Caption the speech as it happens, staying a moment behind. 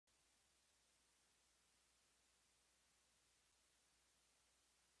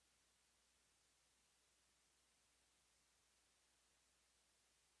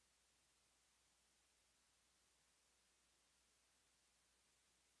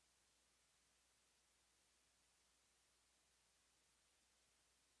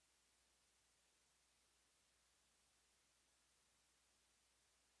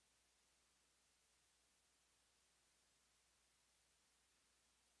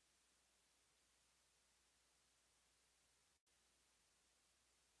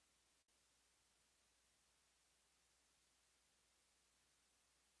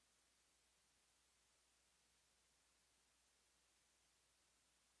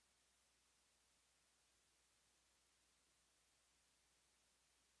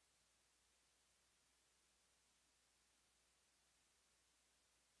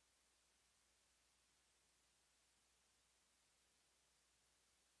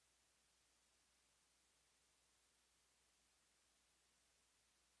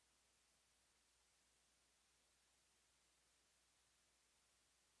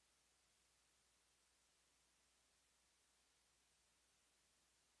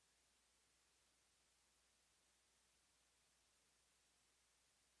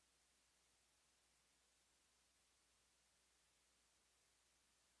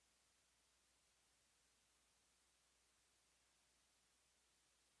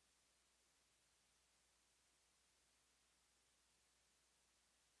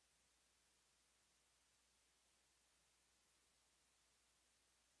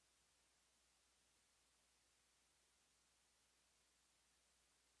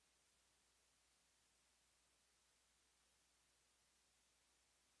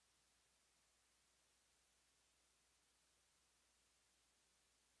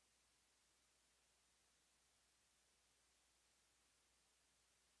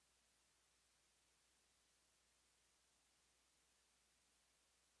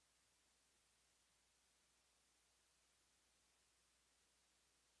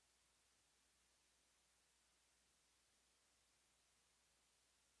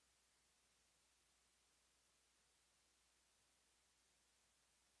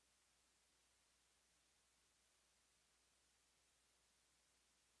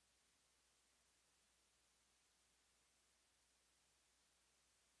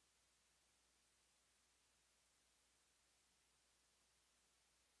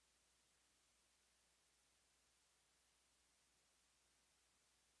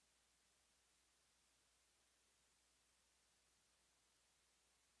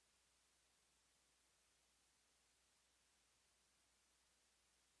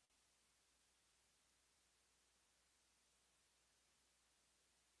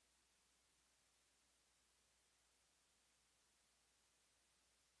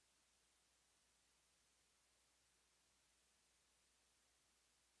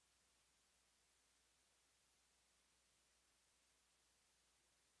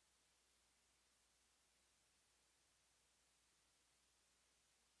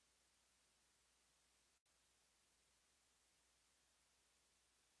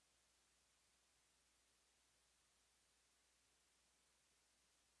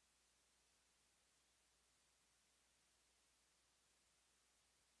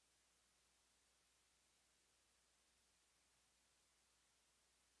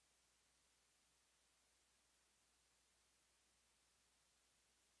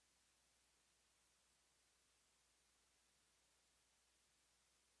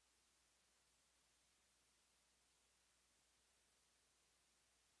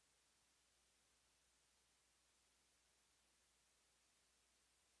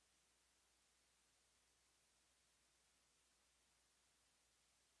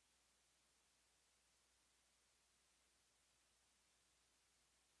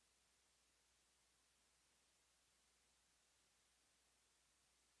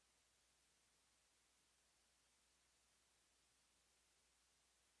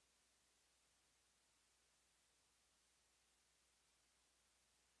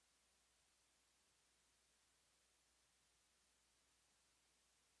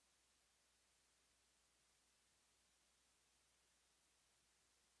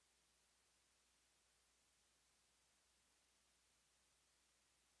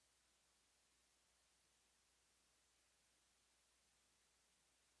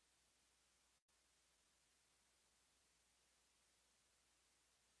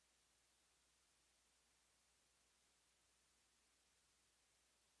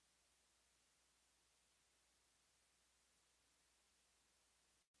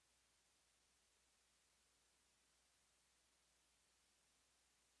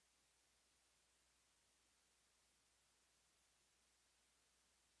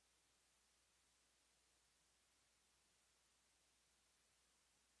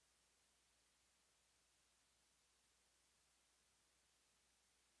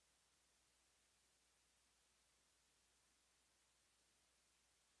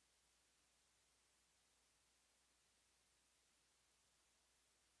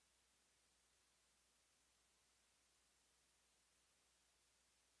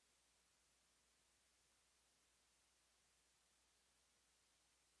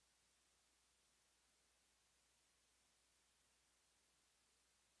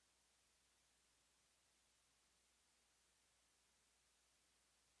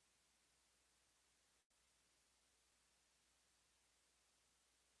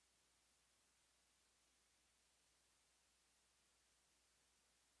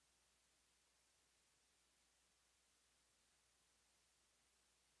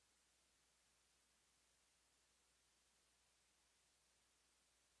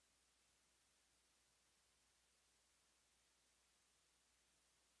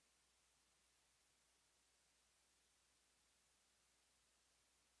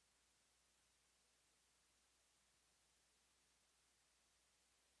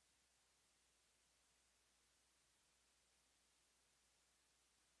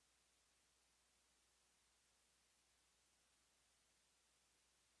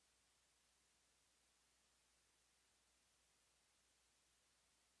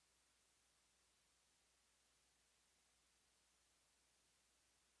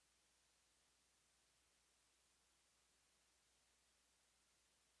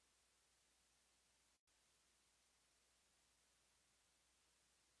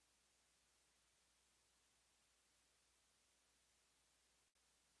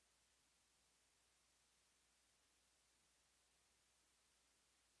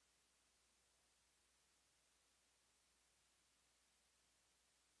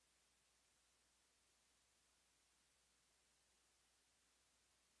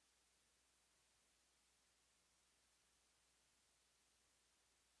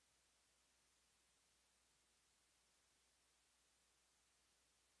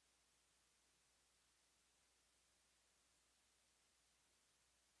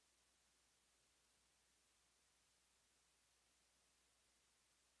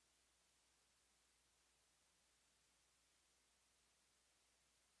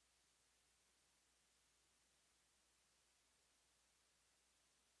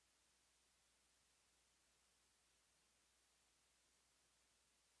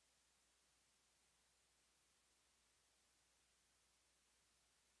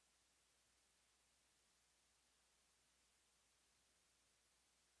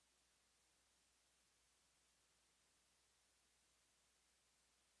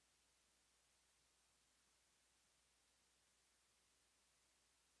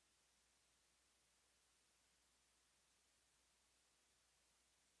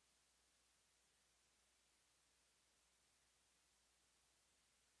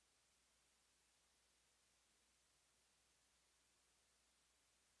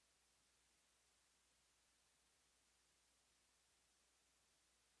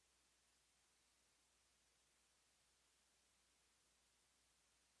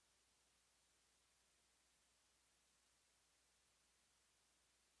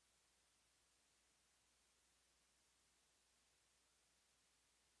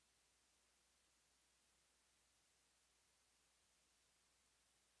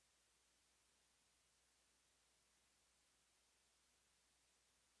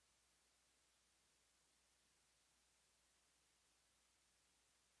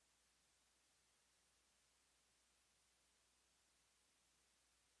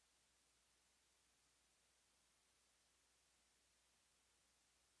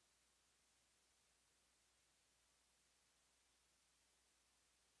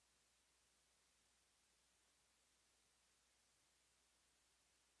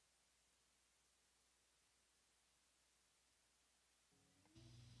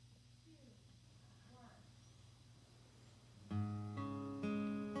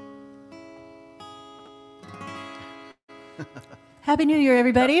Happy New Year,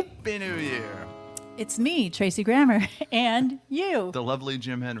 everybody. Happy New Year. It's me, Tracy Grammer, and you. The lovely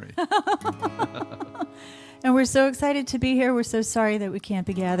Jim Henry. And we're so excited to be here. We're so sorry that we can't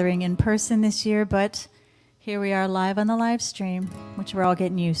be gathering in person this year, but here we are live on the live stream, which we're all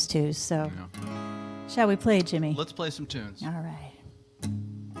getting used to. So, shall we play, Jimmy? Let's play some tunes. All right.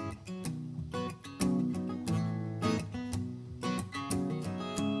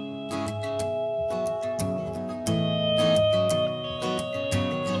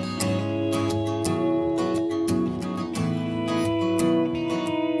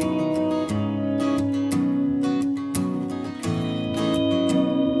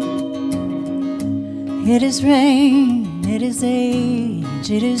 It is rain, it is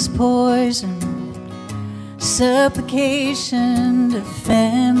age, it is poison, supplication to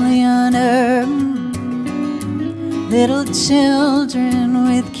family on earth. Little children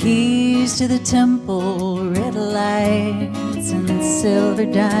with keys to the temple, red lights and silver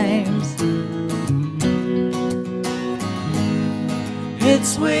dimes.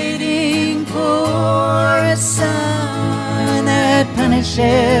 It's waiting for a sign that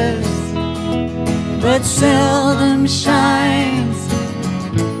punishes but seldom shines,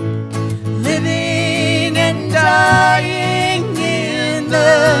 living and dying in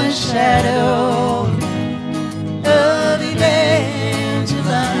the shadow of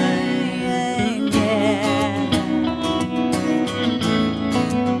Evangeline. Yeah.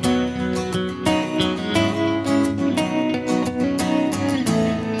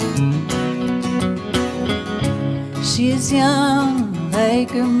 She is young like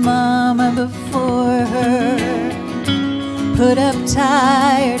her mama before her, put up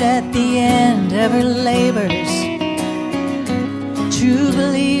tired at the end of her labors, true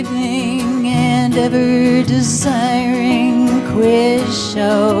believing and ever desiring quiz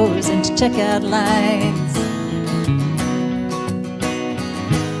shows and checkout lines.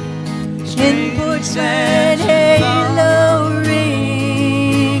 In books that halo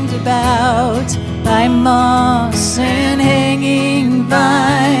ringed about by moss and hanging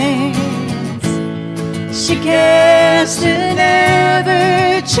vines, she cast an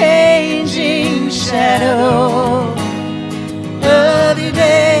ever-changing shadow of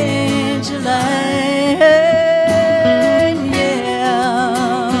Evangeline. Yeah.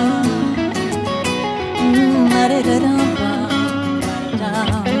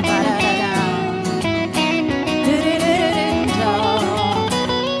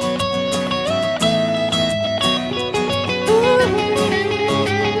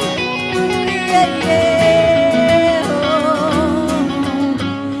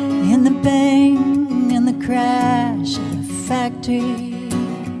 In the bang and the crash of the factory,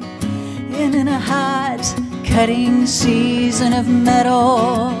 and in a hot cutting season of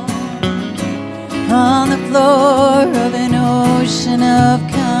metal, on the floor of an ocean of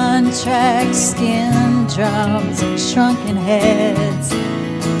contract skin drums and shrunken heads,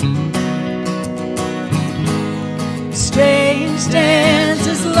 strange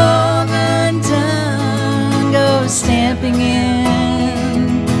dances long undone go stamping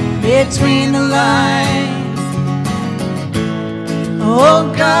in between the lines.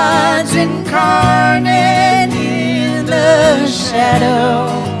 Old gods incarnate in the shadow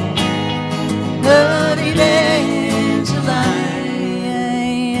of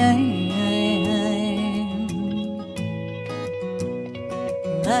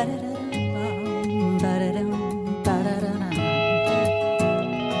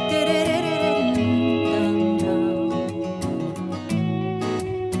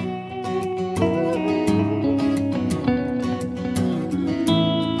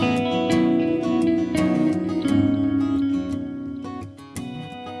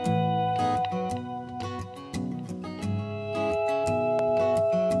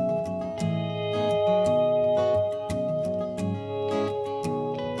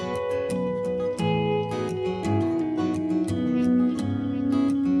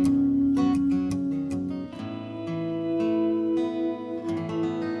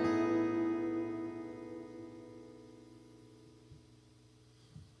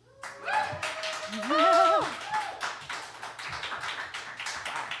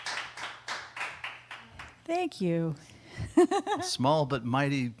Thank you. A small but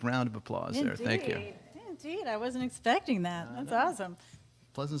mighty round of applause there. Thank you. Indeed, I wasn't expecting that. That's awesome.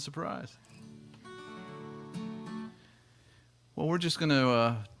 Pleasant surprise. Well, we're just going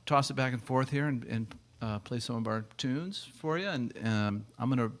to toss it back and forth here and play some of our tunes for you. And I'm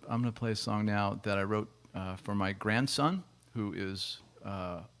gonna play a song now that I wrote for my grandson, who is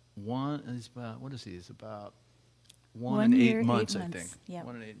one. He's about, what is he? He's about 1 and 8 months, I think. Yep.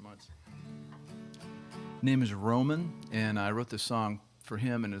 1 and 8 months. name is Roman, and I wrote this song for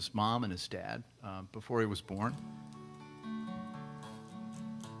him and his mom and his dad before he was born.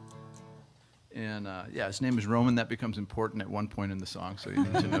 And yeah, his name is Roman. That becomes important at one point in the song, so you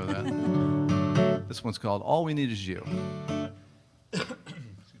need to know that. This one's called All We Need Is You.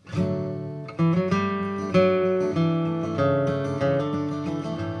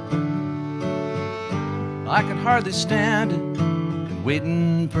 I can hardly stand it, been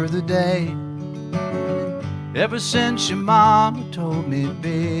waiting for the day. Ever since your mama told me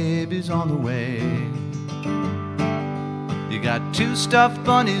baby's on the way. You got 2 stuffed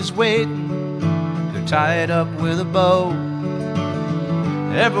bunnies waiting, they're tied up with a bow.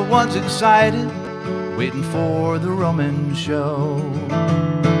 Everyone's excited, waiting for the Roman show.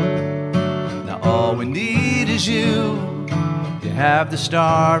 Now all we need is you, you have the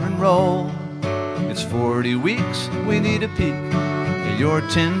starring role. It's 40 weeks, we need a peek at your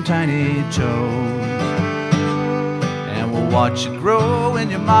 10 tiny toes. And we'll watch you grow in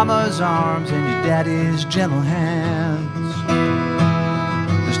your mama's arms and your daddy's gentle hands.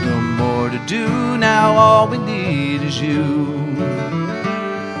 There's no more to do now, all we need is you.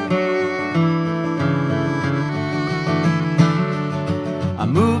 I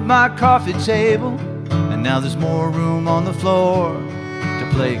moved my coffee table, and now there's more room on the floor to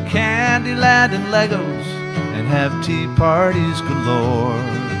play Candyland and Legos and have tea parties galore.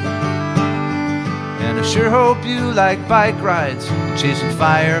 And I sure hope you like bike rides, chasing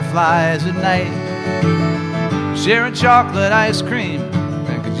fireflies at night, sharing chocolate ice cream,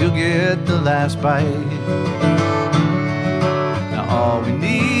 cause you'll get the last bite. Now all we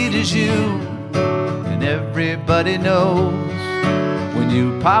need is you, and everybody knows when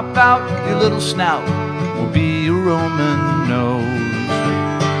you pop out your little snout, will be a Roman nose.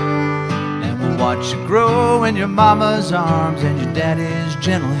 Watch you grow in your mama's arms and your daddy's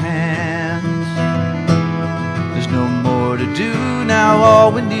gentle hands. There's no more to do now,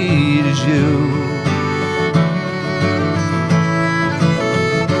 all we need is you.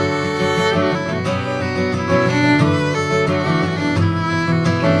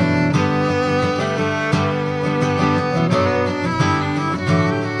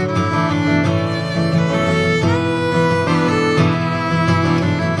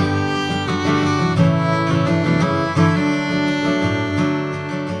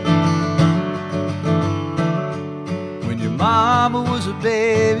 Mama was a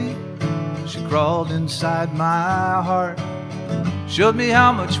baby, she crawled inside my heart, showed me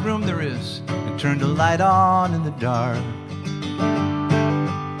how much room there is, and turned a light on in the dark.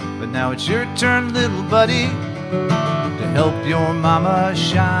 But now it's your turn, little buddy, to help your mama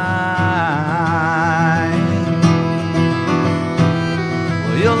shine.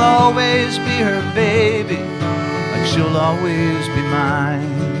 Well, you'll always be her baby, like she'll always be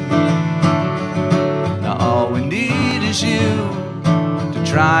mine. Now all we need is you to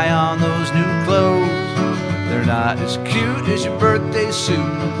try on those new clothes. They're not as cute as your birthday suit,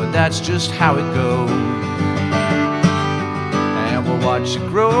 but that's just how it goes. And we'll watch you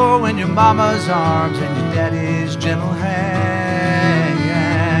grow in your mama's arms and your daddy's gentle hands.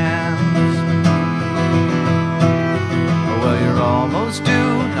 Well, you're almost due,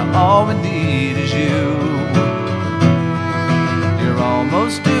 now all we need is you. You're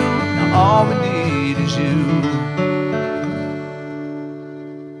almost due, now all we need is you.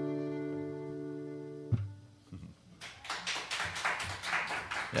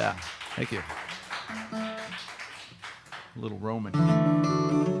 Yeah, thank you. Little Roman.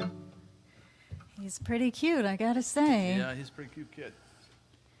 He's pretty cute, I gotta say. Yeah, he's a pretty cute kid.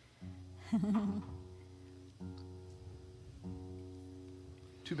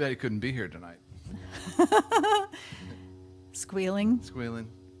 Too bad he couldn't be here tonight. Squealing. Squealing.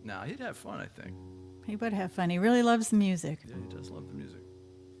 Nah, he'd have fun, I think. He would have fun. He really loves the music. Yeah, he does love the music.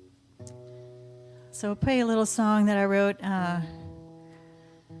 So I'll play a little song that I wrote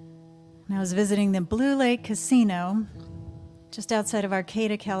when I was visiting the Blue Lake Casino just outside of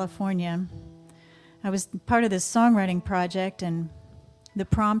Arcata, California. I was part of this songwriting project, and the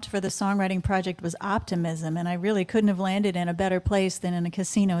prompt for the songwriting project was optimism, and I really couldn't have landed in a better place than in a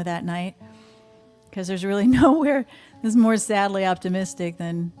casino that night, because there's really nowhere that's more sadly optimistic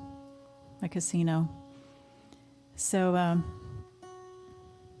than a casino. So I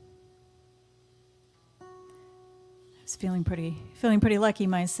was feeling pretty lucky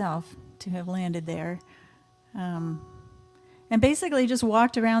myself to have landed there. And basically just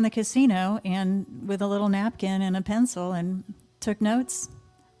walked around the casino and with a little napkin and a pencil and took notes.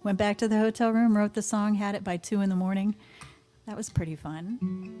 Went back to the hotel room, wrote the song, had it by 2 in the morning. That was pretty fun.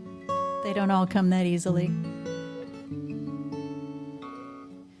 They don't all come that easily.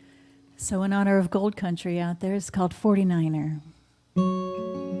 So in honor of Gold Country out there, it's called 49er.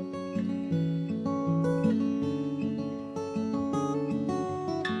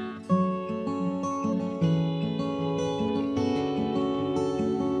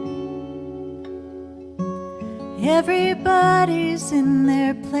 Everybody's in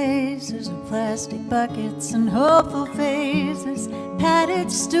their places with plastic buckets and hopeful faces,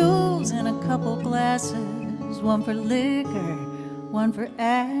 padded stools and a couple glasses, one for liquor, one for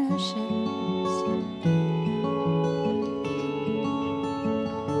ashes.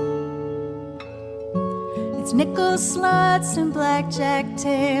 It's nickel slots and blackjack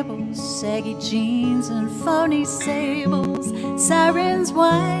tables, saggy jeans and phony sables, sirens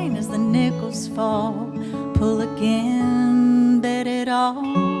whine as the nickels fall. Pull again, bet it all.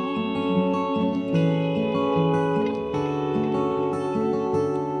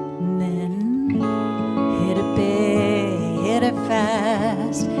 And then hit it big, hit it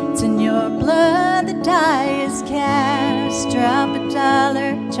fast. It's in your blood, the die is cast. Drop a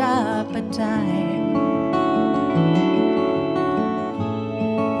dollar, drop a dime.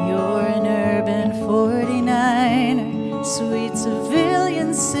 You're an urban 49er, sweet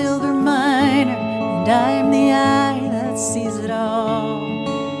civilian silver miner. And I'm the eye that sees it all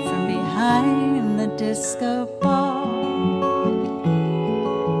from behind the disco ball.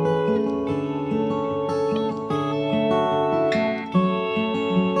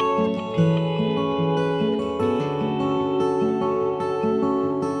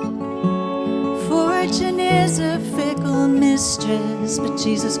 Fortune is a fickle mistress, but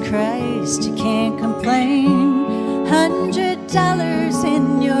Jesus Christ, you can't complain. $100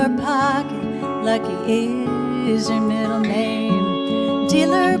 in your pocket, lucky is your middle name.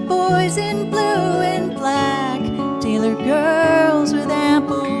 Dealer boys in blue and black, dealer girls with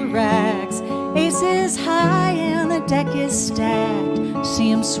ample racks. Aces high and the deck is stacked.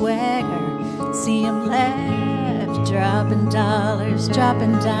 See 'em swagger, see 'em laugh, dropping dollars,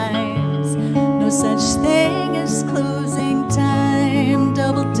 dropping dimes. No such thing as closing time.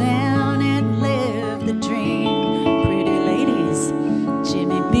 Double down and live the dream. Pretty ladies,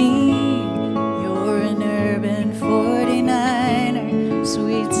 Jimmy Bean. You're an urban 49er,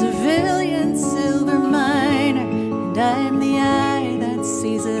 sweet civilian silver miner. And I'm the eye that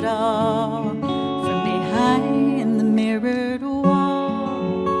sees it all from behind the mirrored wall.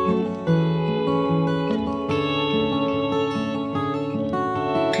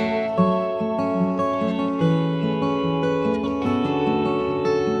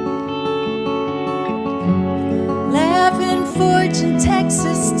 Laughing Fortune,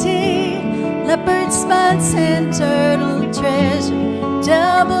 Texas tea, leopard spots and turtle treasure,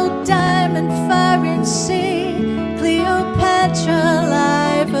 double diamond fire and sea, Cleopatra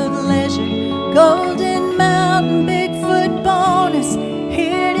life of leisure, Golden Mountain Bigfoot bonus,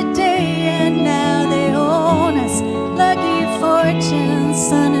 here today and now they own us. Lucky Fortune,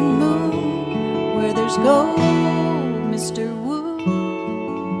 sun and moon, where there's gold, Mr. Woo.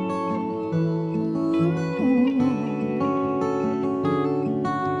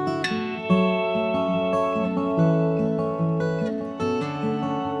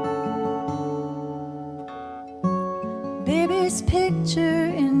 Baby's picture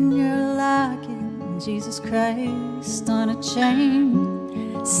in your locket, Jesus Christ on a chain,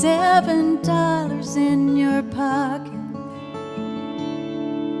 $7 in your pocket.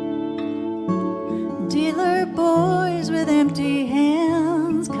 Dealer boys with empty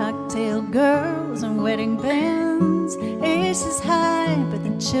hands, cocktail girls and wedding bands. Aces high, but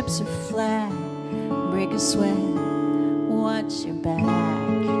the chips are flat. Break a sweat, watch your back.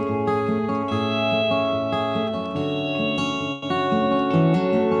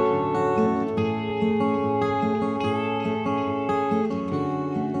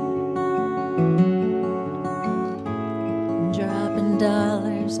 Dropping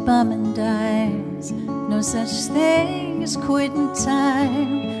dollars, bumming dimes, no such thing as quitting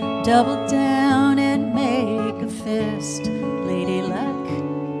time. Double down and make a fist, lady luck,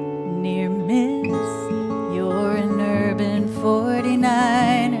 near miss. You're an urban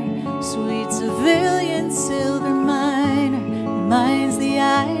 49er, sweet civilian silver miner. And mine's the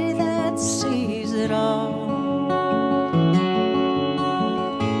eye that sees it all.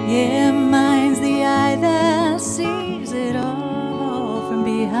 Yeah, mine's the eye that sees it all from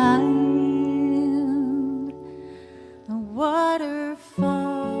behind the waterfall.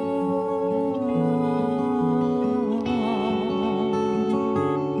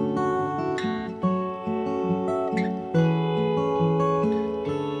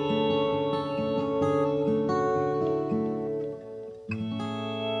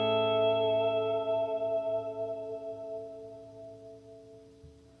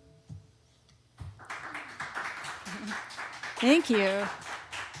 Thank you.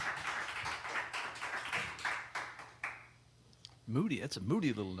 Moody, that's a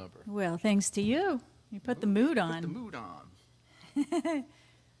moody little number. Well, thanks to you. You put the mood on. Put the mood on. I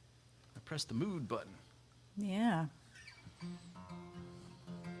pressed the mood button. Yeah.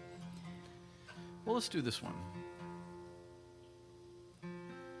 Well, let's do this one.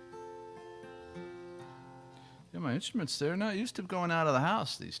 Yeah, my instruments, they're not used to going out of the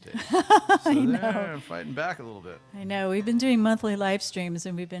house these days. So they're fighting back a little bit. I know. We've been doing monthly live streams,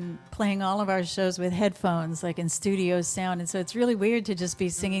 and we've been playing all of our shows with headphones, like in studio sound. And so it's really weird to just be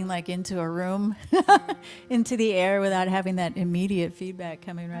singing like into a room, into the air, without having that immediate feedback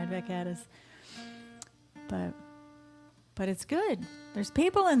coming right back at us. But it's good. There's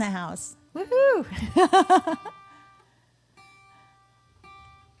people in the house. Woohoo!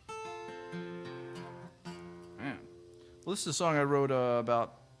 Man. Well, this is a song I wrote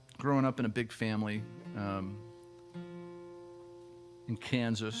about growing up in a big family in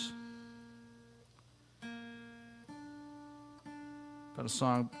Kansas. About a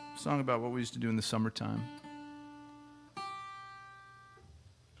song about what we used to do in the summertime.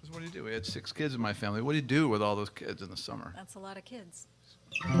 Because what do you do? We had 6 kids in my family. What do you do with all those kids in the summer? That's a lot of kids.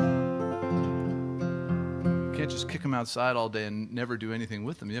 You can't just kick them outside all day and never do anything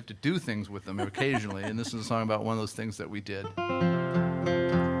with them. You have to do things with them occasionally, and this is a song about one of those things that we did.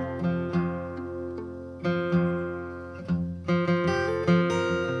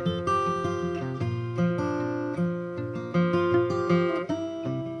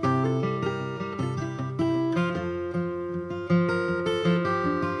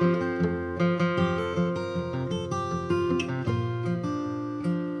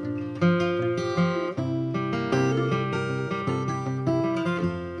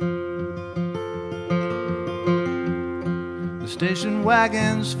 Station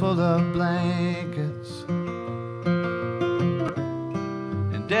wagons full of blankets,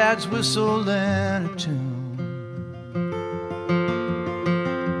 and Dad's whistling a tune.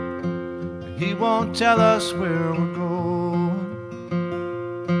 But he won't tell us where we're going.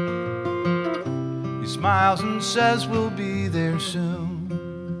 He smiles and says we'll be there soon.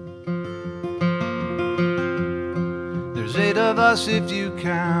 There's 8 of us if you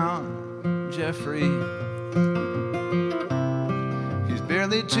count Jeffrey.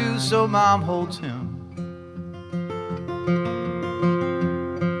 Barely 2, so Mom holds him.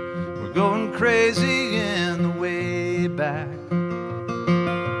 We're going crazy in the way back,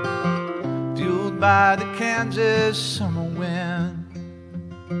 fueled by the Kansas summer wind.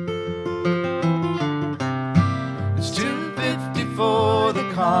 It's 250 for the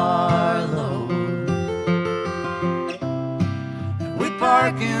carload, and we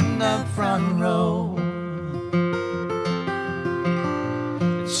park in the front row.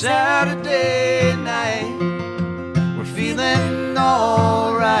 Saturday night, we're feeling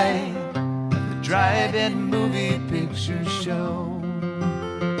alright at the drive-in movie picture show.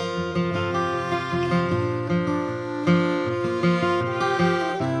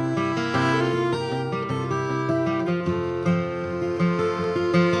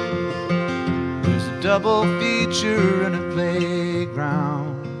 There's a double feature in a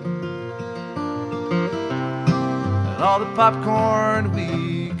playground, and all the popcorn we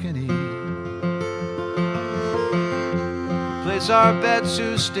our bets,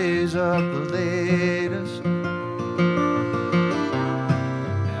 who stays up the latest, and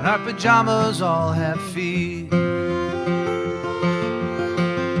our pajamas all have feet, and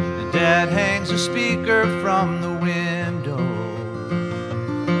Dad hangs a speaker from the window.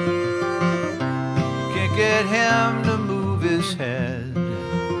 Can't get him to move his head,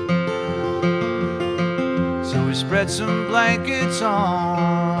 so we spread some blankets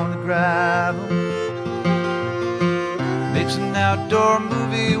on the gravel, makes an outdoor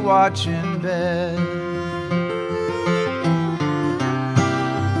movie watching bed.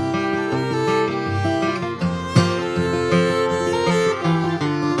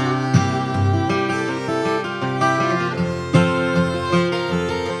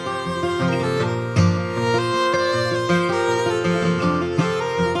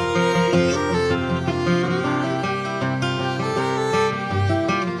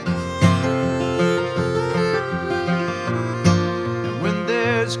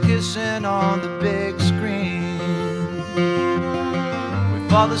 Kissing on the big screen, we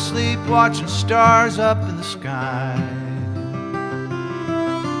fall asleep watching stars up in the sky.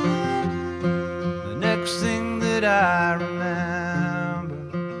 The next thing that I remember,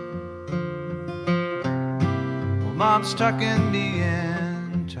 well, Mom's tucking me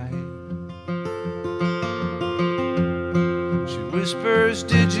in tight. She whispers,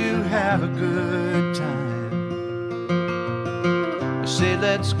 did you have a good time? say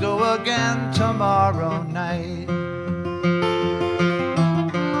let's go again tomorrow night.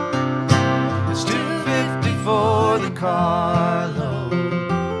 It's 250 for the carload,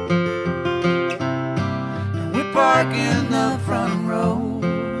 and we park in the front row.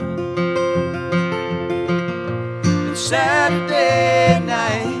 It's Saturday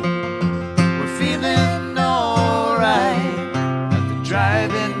night, we're feeling alright at the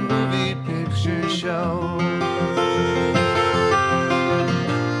drive-in movie picture show.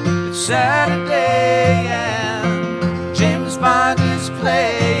 It's Saturday and James Bond is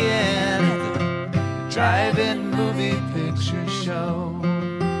playing at the drive-in movie picture show.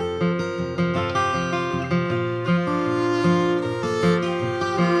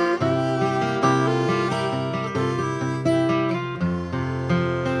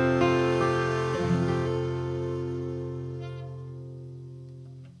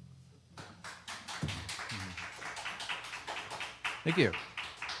 Thank you.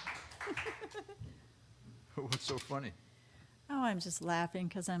 What's so funny? Oh, I'm just laughing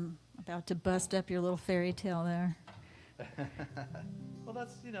because I'm about to bust up your little fairy tale there. Well,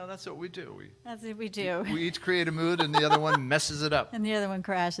 that's what we do. That's what we do. We each create a mood, and the other one messes it up. And the other one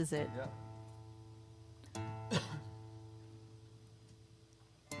crashes it. Yeah.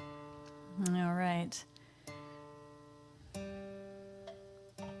 All right.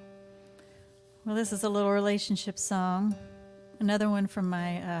 Well, this is a little relationship song. Another one from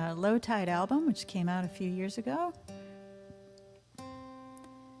my Low Tide album, which came out a few years ago.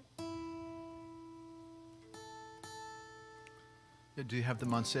 Do you have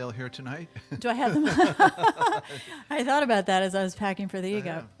them on sale here tonight? Do I have them? I thought about that as I was packing for the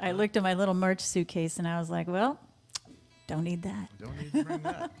ego. I looked at my little merch suitcase and I was like, well, don't need that. Don't need to bring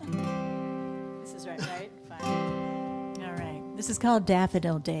that. This is right? Fine. All right. This is called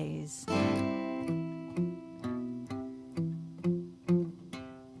Daffodil Days.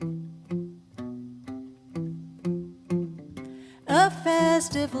 A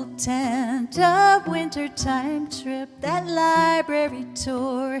festival tent, a wintertime trip, that library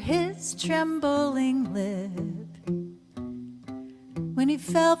tour, his trembling lip when he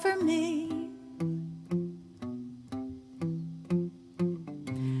fell for me.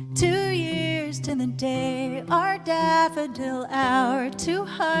 2 years to the day, our daffodil hour, 2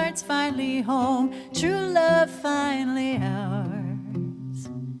 hearts finally home, true love finally ours.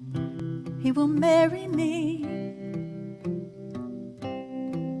 He will marry me.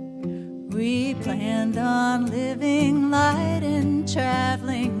 We planned on living light and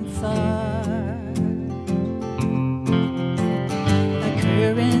traveling far. A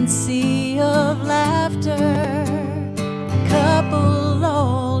currency of laughter, a couple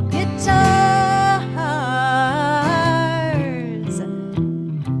old guitars,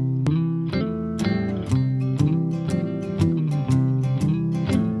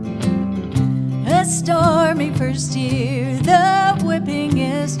 a stormy first year, the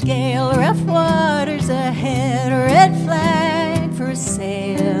whippingest gale, rough waters ahead, red flag for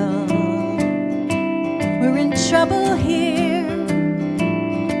sail. We're in trouble here,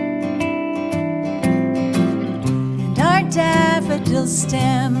 and our daffodil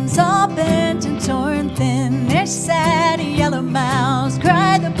stems all bent and torn thin. Their sad yellow mouths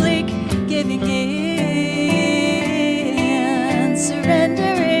cry the bleak, giving in,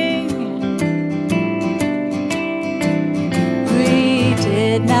 surrendering.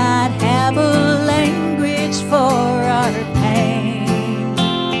 Did not have a language for our pain.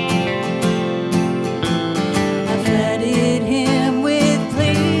 I flooded him with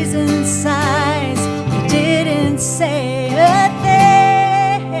pleas and sighs. He didn't say a thing.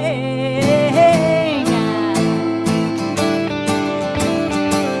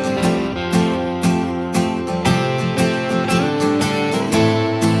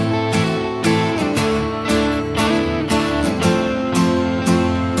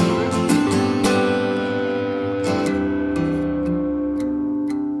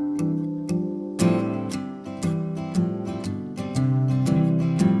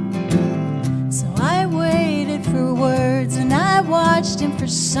 Watched him for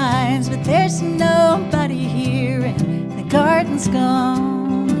signs, but there's nobody here, and the garden's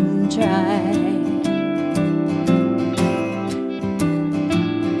gone dry.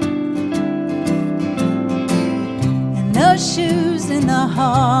 And those shoes in the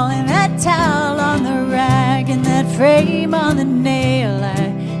hall, and that towel on the rack, and that frame on the nail,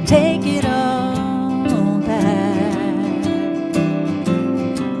 I take it all back.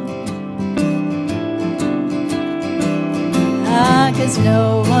 'Cause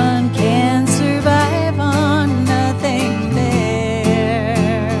no one can survive on nothing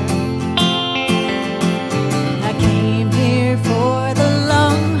there. I came here for the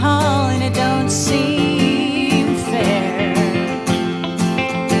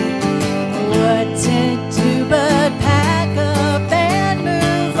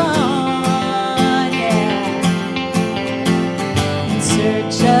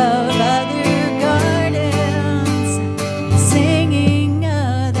of other gardens, singing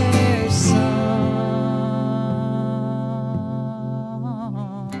other songs.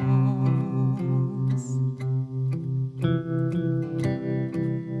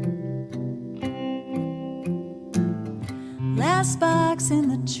 Last box in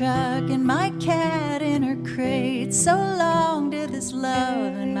the truck and my cat in her crate. So long to this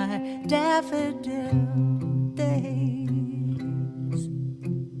love and my daffodil days.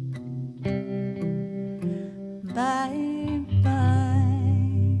 Bye bye.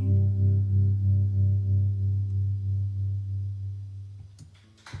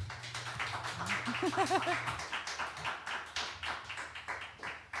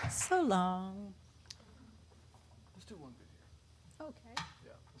 So long. Let's do one good year. Okay.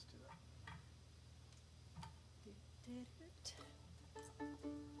 Yeah, let's do that.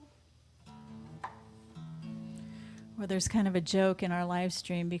 Well, there's kind of a joke in our live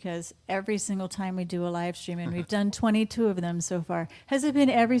stream because every single time we do a live stream, and we've done 22 of them so far. Has it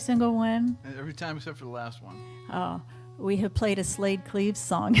been every single one? And every time except for the last one. Oh, we have played a Slade Cleaves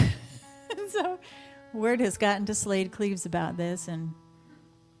song. So word has gotten to Slade Cleaves about this, and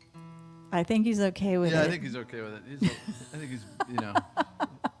I think he's okay with it. Yeah, I think he's okay with it. I think he's,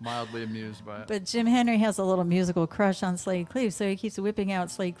 mildly amused by it. But Jim Henry has a little musical crush on Slade Cleaves, so he keeps whipping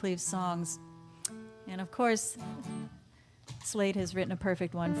out Slade Cleaves songs. And of course, Slade has written a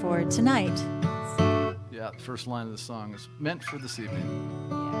perfect one for tonight. Yeah, the first line of the song is meant for this evening.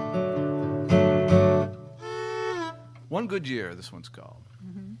 One Good Year, this one's called.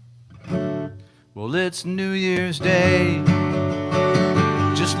 Well, it's New Year's Day,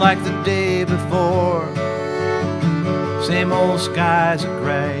 just like the day before. Same old skies are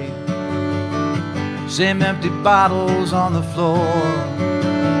gray, same empty bottles on the floor.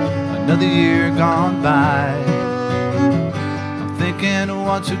 Another year gone by, I'm thinking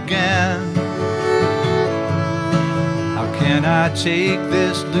once again, how can I take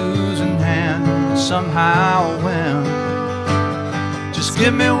this losing hand and somehow win? Just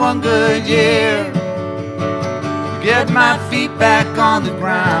give me one good year, get my feet back on the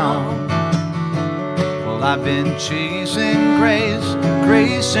ground. Well, I've been chasing grace,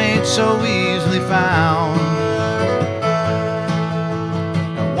 grace ain't so easily found.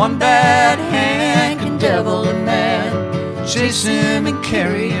 And one bad hand can devil a man, chase him and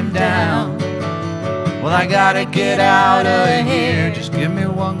carry him down. Well, I gotta get out of here, just give me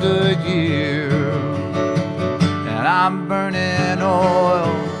one good year. And I'm burning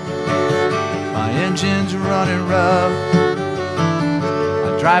oil, my engine's running rough,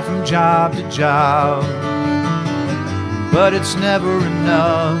 I drive from job to job, but it's never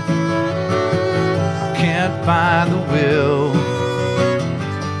enough. I can't find the will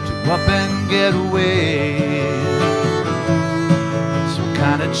to up and get away. Some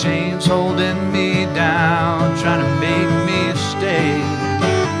kind of chains holding me down, trying to make me stay.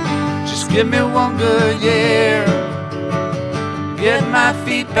 Just give me one good year, get my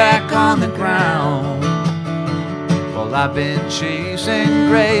feet back on the ground. Well, I've been chasing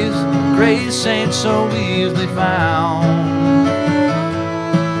grace, grace ain't so easily found.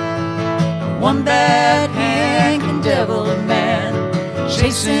 And one bad hand can devil a man,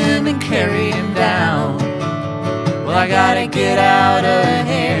 chase him and carry him down. Well, I gotta get out of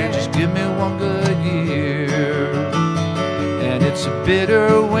here, just give me one good year. And it's a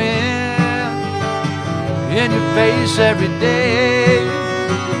bitter wind in your face every day.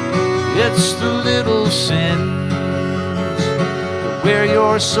 It's the little sins that wear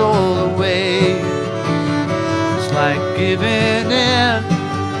your soul away. It's like giving in, and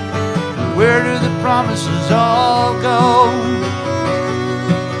where do the promises all go?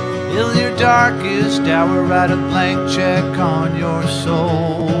 In your darkest hour, write a blank check on your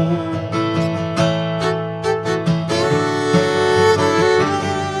soul.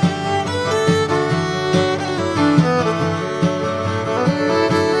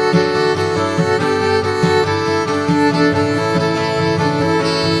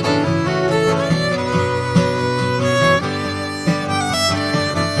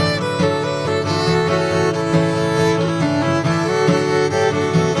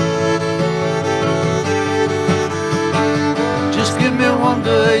 One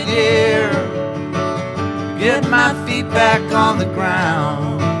good year, get my feet back on the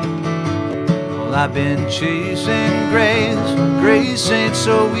ground. Well, I've been chasing grace, grace ain't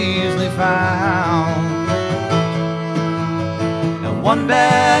so easily found. And one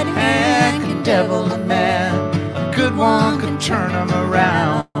bad hand can devil a man, a good one can turn him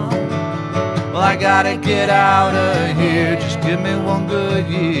around. Well, I gotta get out of here, just give me one good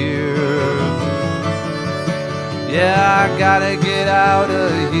year. Yeah, I gotta get out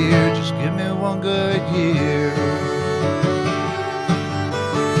of here. Just give me one good year.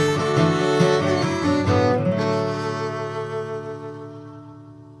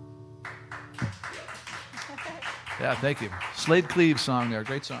 Yeah, thank you. Slade Cleave song there.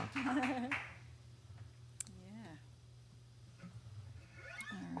 Great song. Yeah.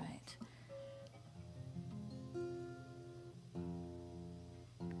 All right.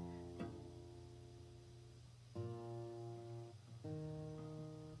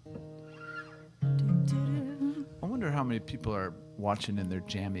 I wonder how many people are watching in their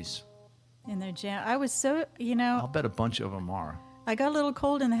jammies. In their jam. I was so, I'll bet a bunch of them are. I got a little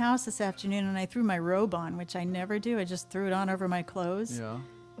cold in the house this afternoon and I threw my robe on, which I never do. I just threw it on over my clothes. Yeah.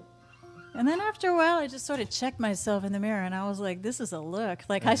 And then after a while, I just sort of checked myself in the mirror and I was like, this is a look.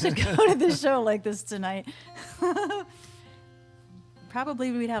 Like, I should go to the show like this tonight.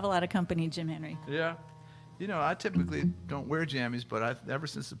 Probably we'd have a lot of company, Jim Henry. Yeah. I typically don't wear jammies, but ever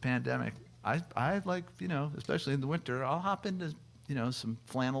since the pandemic, I like, especially in the winter, I'll hop into, some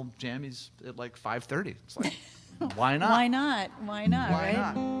flannel jammies at like 5:30. It's like, why not? Why not? Why not, Why right?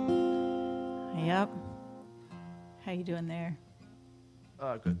 not? Yep. How you doing there?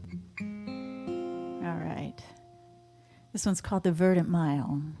 Good. All right. This one's called The Verdant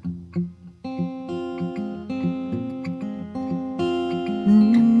Mile.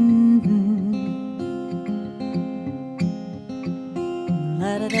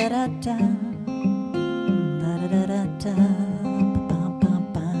 La da da da da, la da da da da, ba ba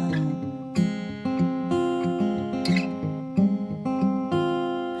ba.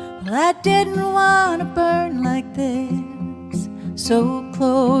 Well, I didn't want to burn like this, so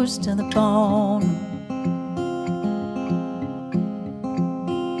close to the bone.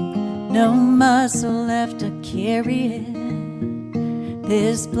 No muscle left to carry it,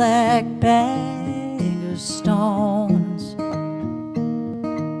 this black bag of stones.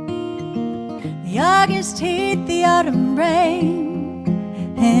 The August heat, the autumn rain,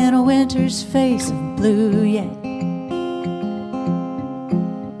 and a winter's face of blue, yeah.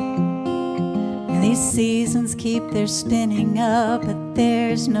 And these seasons keep their spinning up, but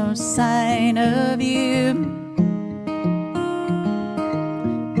there's no sign of you.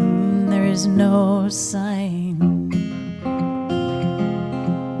 There is no sign.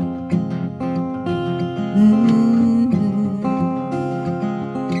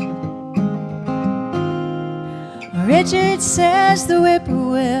 Richard says the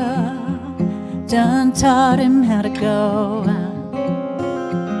whippoorwill done taught him how to go.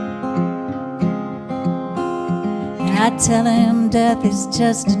 And I tell him death is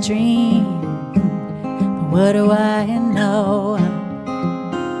just a dream, but what do I know?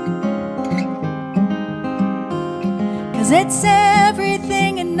 'Cause it's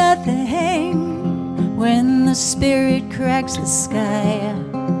everything and nothing when the spirit cracks the sky.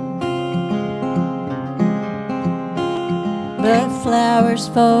 But flowers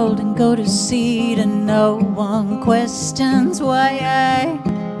fold and go to seed, and no one questions why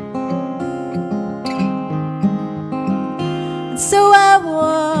And so I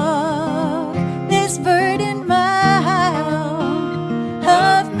walk this verdant mile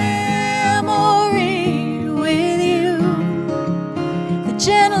of memory with you, the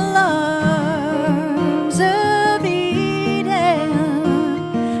gentle arms of Eden,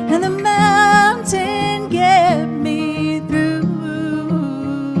 and the mountain get me through.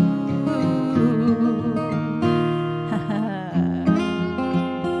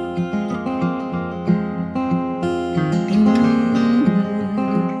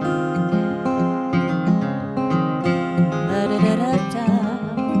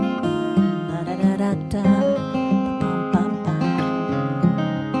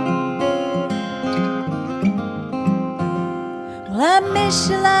 Well, I miss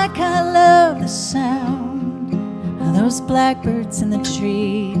you like I love the sound of those blackbirds in the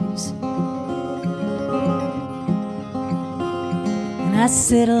trees. And I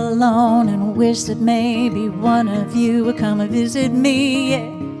sit alone and wish that maybe one of you would come and visit me, yeah.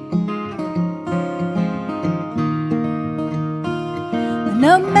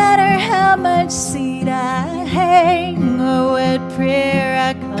 No matter how much seed I hang or what prayer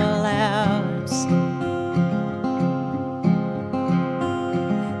I call out,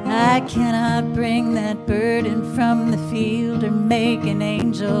 I cannot bring that burden from the field or make an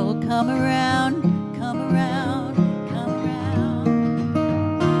angel come around, come around, come around.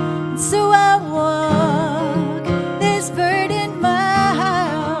 And so I walk this verdant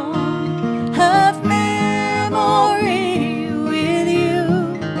mile of memory with you,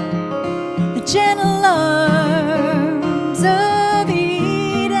 the gentle arms of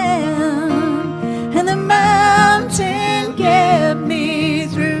Eden, and the mountain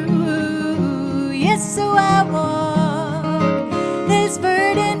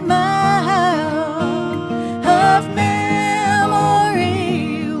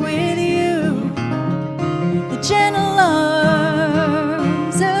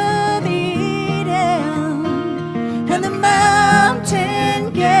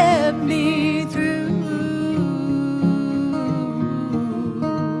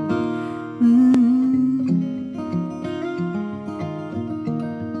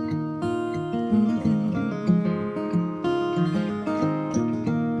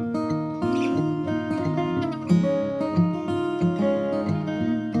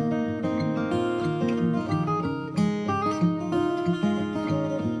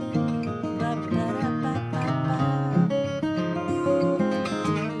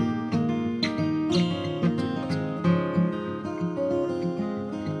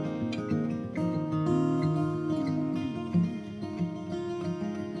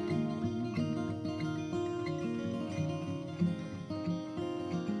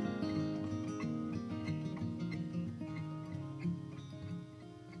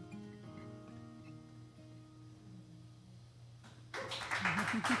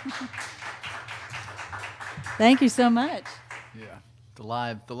Thank you so much. Yeah, the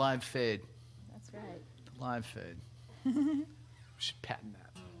live fade. That's right. The live fade. We should patent that.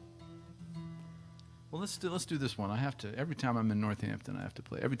 Well, let's do this one. I have to, every time I'm in Northampton, I have to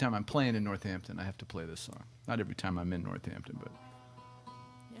play. Every time I'm playing in Northampton, I have to play this song. Not every time I'm in Northampton, but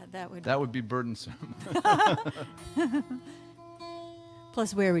Yeah, that would be burdensome.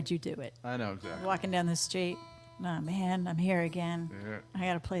 Plus, where would you do it? I know exactly. Walking down the street. Oh, man, I'm here again. Yeah. I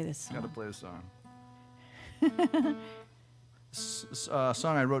got to play this song. Got to play the song.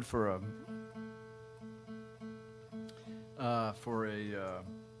 Song I wrote for a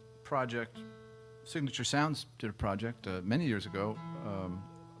project. Signature Sounds did a project many years ago,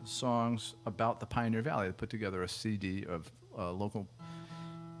 songs about the Pioneer Valley. They put together a CD of local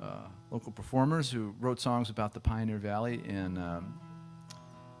performers who wrote songs about the Pioneer Valley, and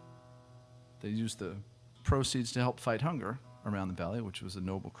they used the proceeds to help fight hunger around the valley, which was a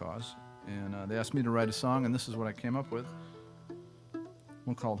noble cause. And they asked me to write a song, and this is what I came up with.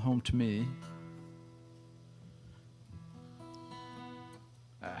 One called Home to Me.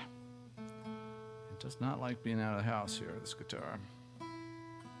 It does not like being out of the house here, this guitar.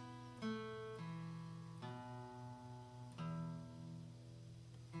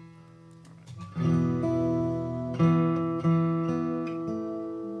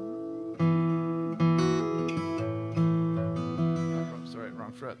 Sorry,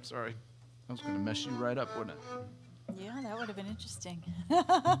 wrong fret, sorry. I was going to mess you right up, wouldn't it? Yeah, that would have been interesting.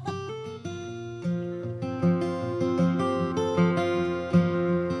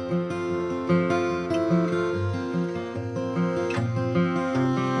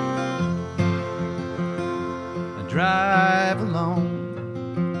 Drive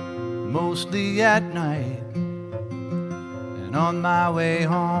alone, mostly at night, and on my way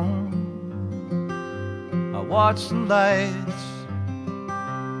home, I watch the lights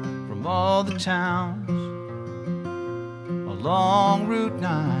from all the towns along Route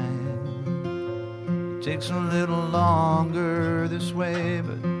 9. It takes a little longer this way,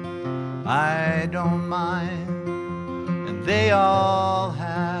 but I don't mind, and they all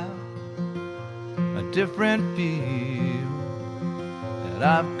have a different feel that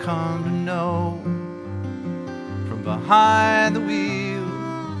I've come to know from behind the wheel.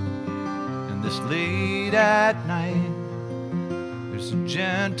 And this late at night, there's a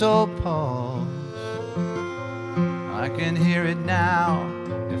gentle pulse. I can hear it now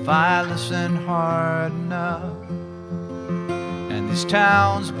if I listen hard enough. And these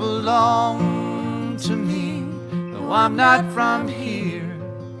towns belong to me, though I'm not from here.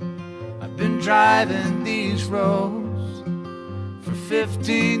 Been driving these roads for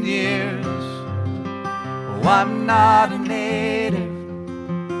 15 years. Oh, I'm not a native,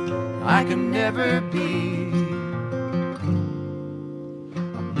 I can never be.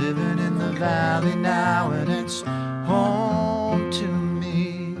 I'm living in the valley now, and it's home to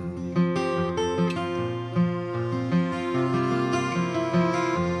me.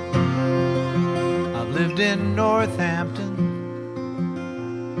 I've lived in Northampton,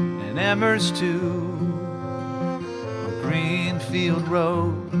 Amherst too, on Greenfield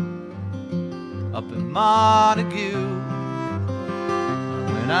Road, up in Montague.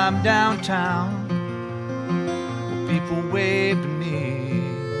 When I'm downtown, well, people wave to me.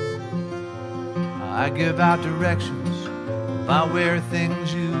 I give out directions about where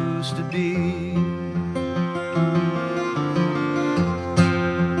things used to be.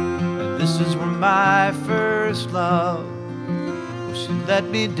 And this is where my first love, she let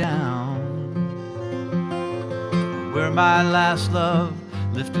me down, where my last love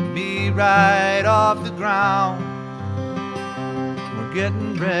lifted me right off the ground. We're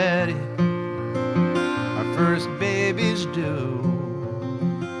getting ready, our first baby's due,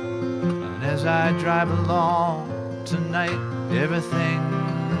 and as I drive along tonight, everything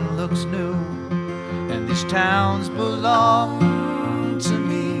looks new. And these towns belong to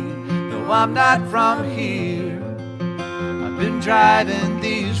me, though I'm not from here. Been driving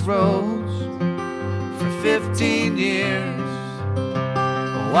these roads for 15 years.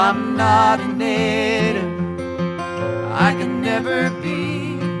 Oh, I'm not a native, I can never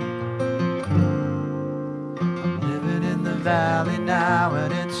be. I'm living in the valley now,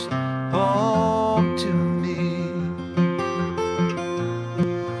 and it's home to me.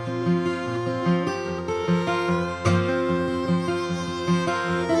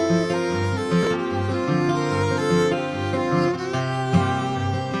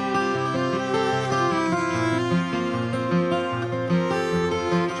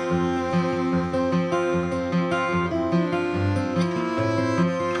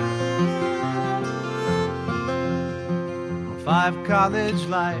 5 college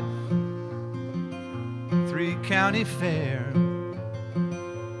life, 3 county fair,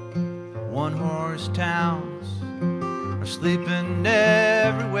 1-horse towns are sleeping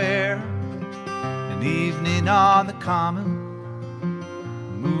everywhere. An evening on the common,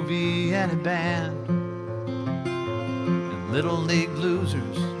 a movie and a band, and little league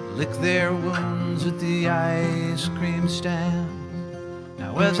losers lick their wounds at the ice cream stand.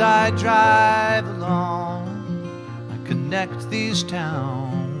 Now as I drive along, I connect these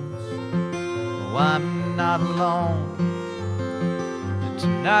towns. Oh, I'm not alone. And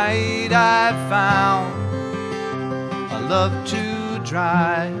tonight I found I love to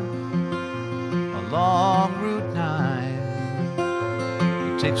drive along Route 9.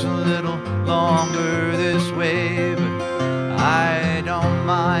 It takes a little longer this way, but I don't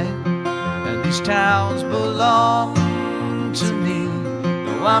mind. And these towns belong to me,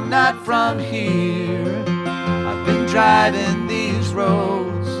 though I'm not from here. I've been driving these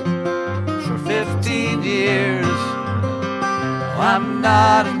roads for 15 years. Oh, I'm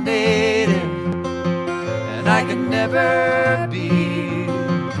not a native, and I can never be.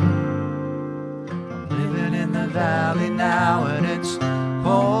 I'm living in the valley now, and it's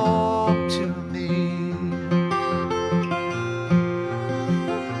home to me.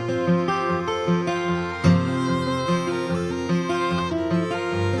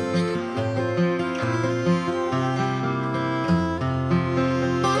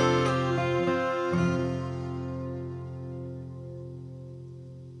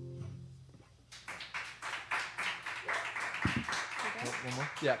 One more?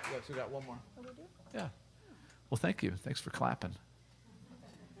 Yeah, so we got one more. Oh, we do? Yeah. Well, thank you. Thanks for clapping.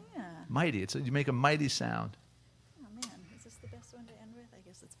 Yeah. Mighty. You make a mighty sound. Oh, man. Is this the best one to end with? I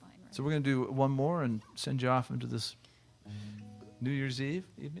guess it's fine, right? So we're going to do one more and send you off into this New Year's Eve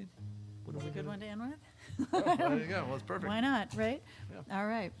evening. What That's a good one to end with? Oh, there you go. Well, it's perfect. Why not, right? Yeah. All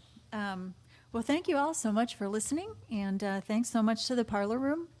right. Well, thank you all so much for listening, and thanks so much to the Parlor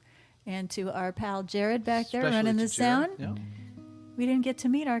Room and to our pal Jared back there Especially running to the Jared. sound. Yeah. We didn't get to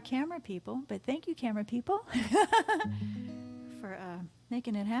meet our camera people, but thank you, camera people, for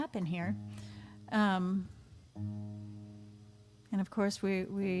making it happen here. And of course,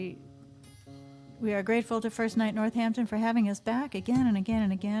 we are grateful to First Night Northampton for having us back again and again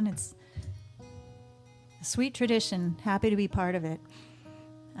and again. It's a sweet tradition. Happy to be part of it.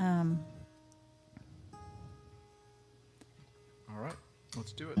 All right.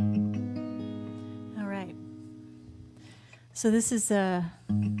 Let's do it. All right. So this is this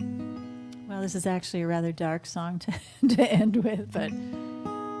is actually a rather dark song to end with, but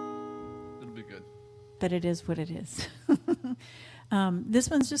It'll be good. but it is what it is. This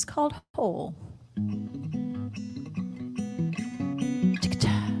one's just called Whole.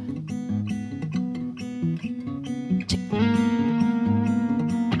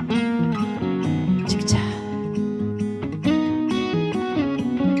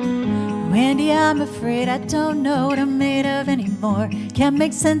 Wendy, I'm afraid I don't know what I'm made of anymore. Can't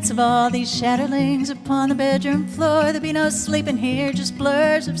make sense of all these shatterlings upon the bedroom floor. There'll be no sleeping here, just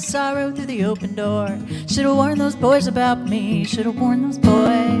blurs of sorrow through the open door. Should've warned those boys about me, should've warned those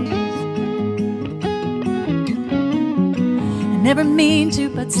boys. I never mean to,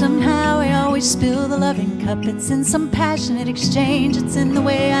 but somehow I always spill the loving cup. It's in some passionate exchange, it's in the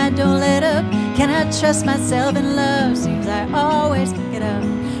way I don't let up. Cannot trust myself in love, seems I always pick it up.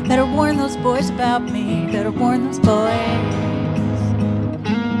 Better warn those boys about me, better warn those boys.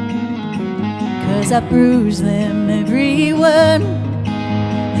 'Cause I bruise them, everyone.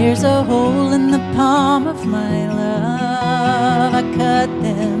 There's a hole in the palm of my love. I cut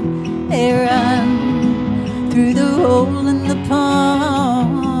them, they run through the hole in the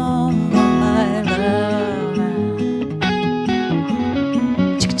palm of my love.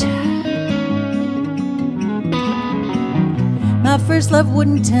 My first love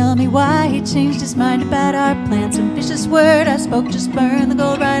wouldn't tell me why he changed his mind about our plans. Some vicious word I spoke just burned the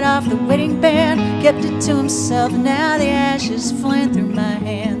gold right off the wedding band. Kept it to himself, and now the ashes flying through my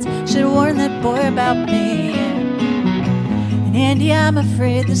hands. Should've warned that boy about me. And Andy, I'm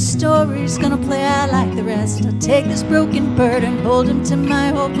afraid the story's gonna play out like the rest. I'll take this broken bird and hold him to my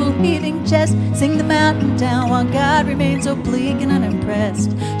hopeful heaving chest. Sing the mountain down while God remains so bleak and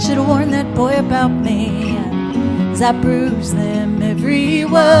unimpressed. Should've warned that boy about me. 'Cause I bruise them,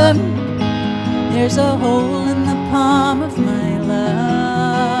 everyone. There's a hole in the palm of my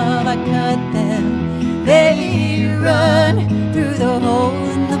love. I cut them, they run through the hole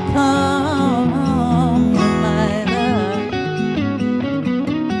in the palm of my love.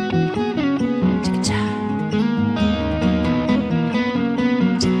 Chicka-cha.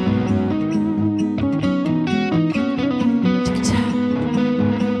 Chicka-cha.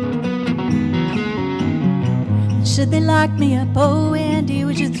 should they lock me up? Oh, Andy,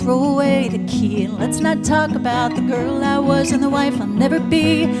 would you throw away the key? And let's not talk about the girl I was and the wife I'll never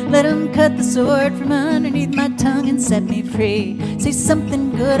be. Let him cut the sword from underneath my tongue and set me free. Say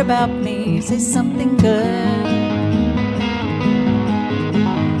something good about me, say something good.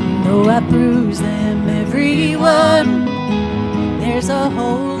 Though I bruise them, everyone, there's a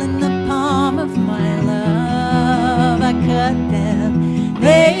hole in the palm of my love. I cut them,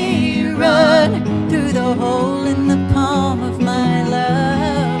 they run through the hole in the palm of my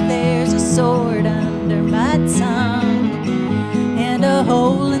love. There's a sword under my tongue and a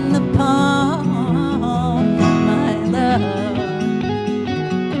hole in the palm of my love.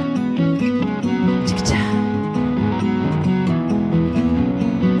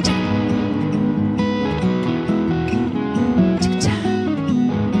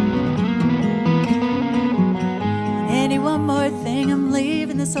 One more thing, I'm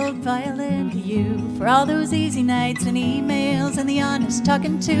leaving this old violin to you. For all those easy nights and emails and the honest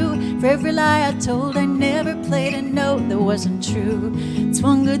talking to. For every lie I told, I never played a note that wasn't true. It's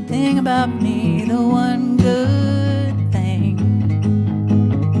one good thing about me, the one good thing.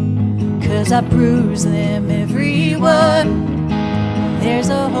 'Cause I bruise them, everyone. There's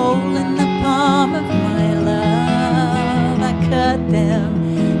a hole in the palm of my love. I cut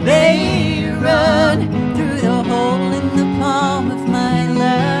them, they run through the hole in the palm of my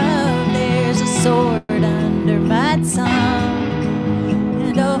love. There's a sword under my tongue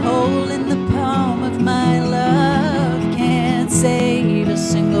and a hole in the palm of my love. Can't save a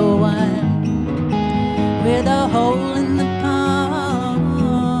single one with a hole in the palm of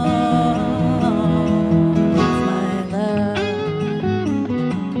my love.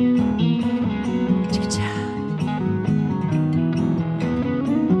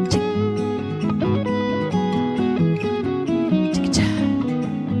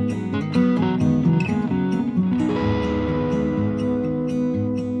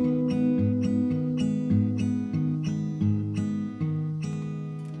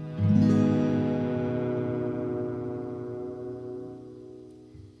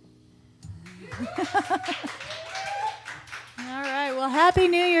 All right. Well, Happy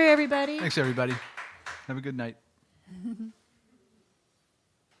New Year, everybody. Thanks, everybody. Have a good night.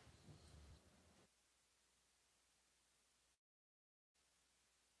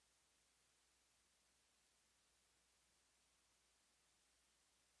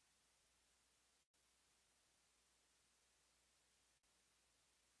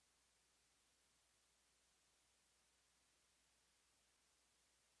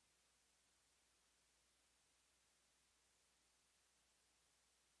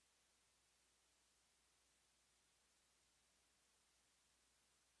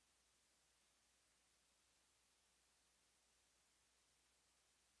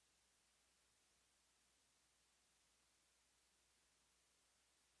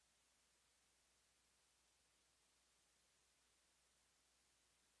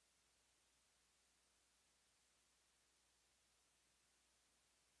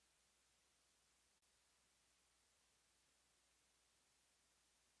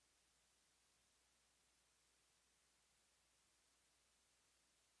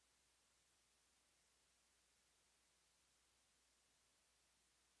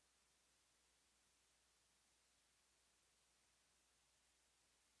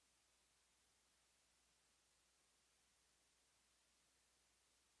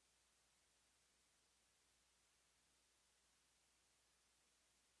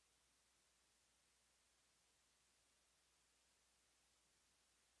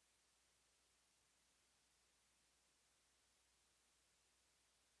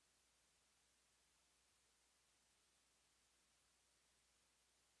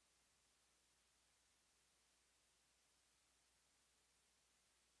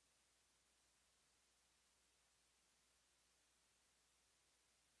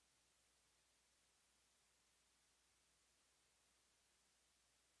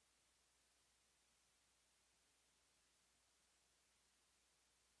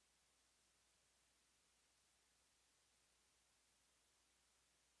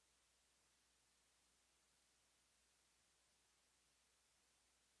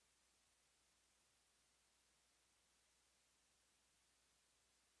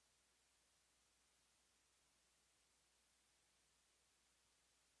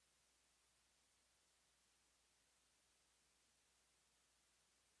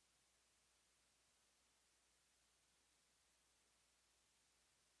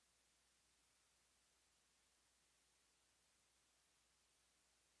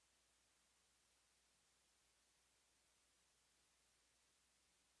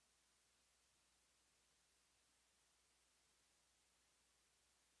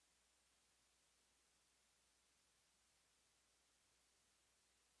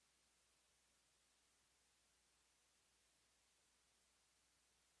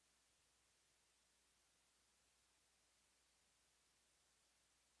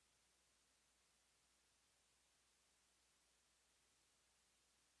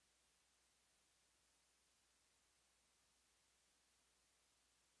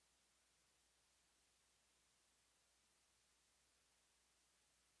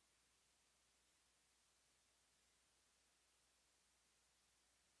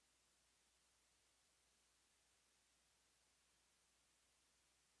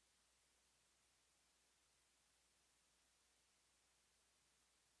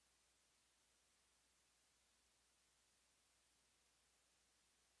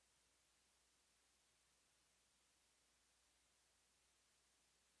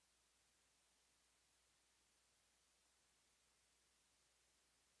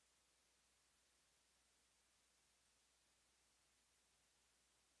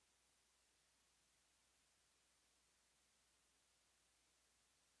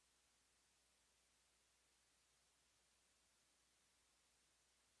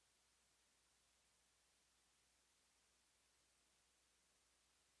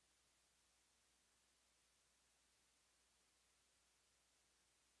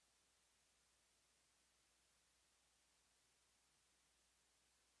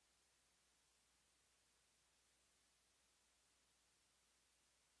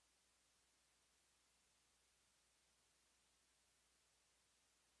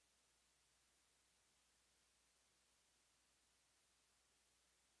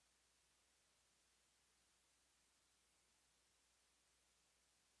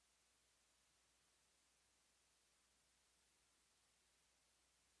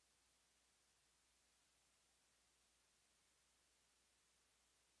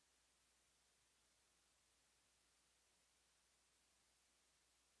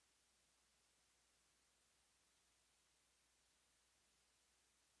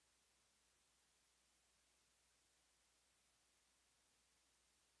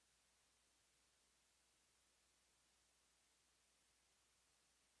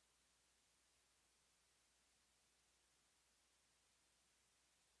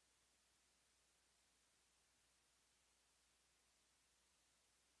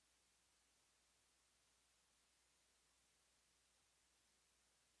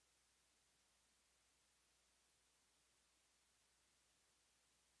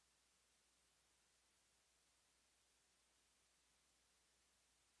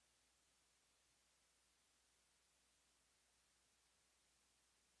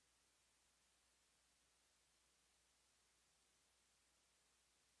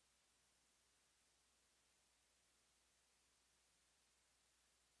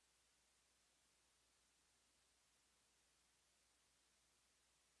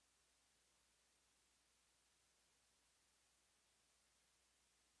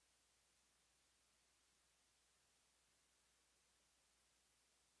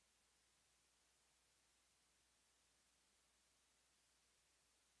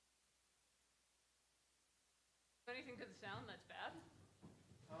 Anything to the sound that's bad?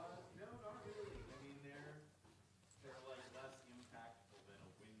 No, not really. I mean, they're like less impactful than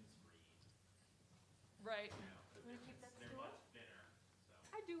a windscreen. Right. You know, 'cause they're much thinner. So.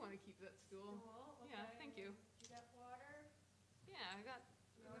 I do want to keep that stool. Cool, Yeah, okay. thank you. You got water? Yeah, I'm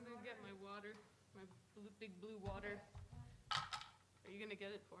gonna get my water, my big blue water. Are you gonna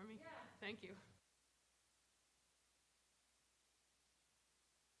get it for me? Yeah. Thank you.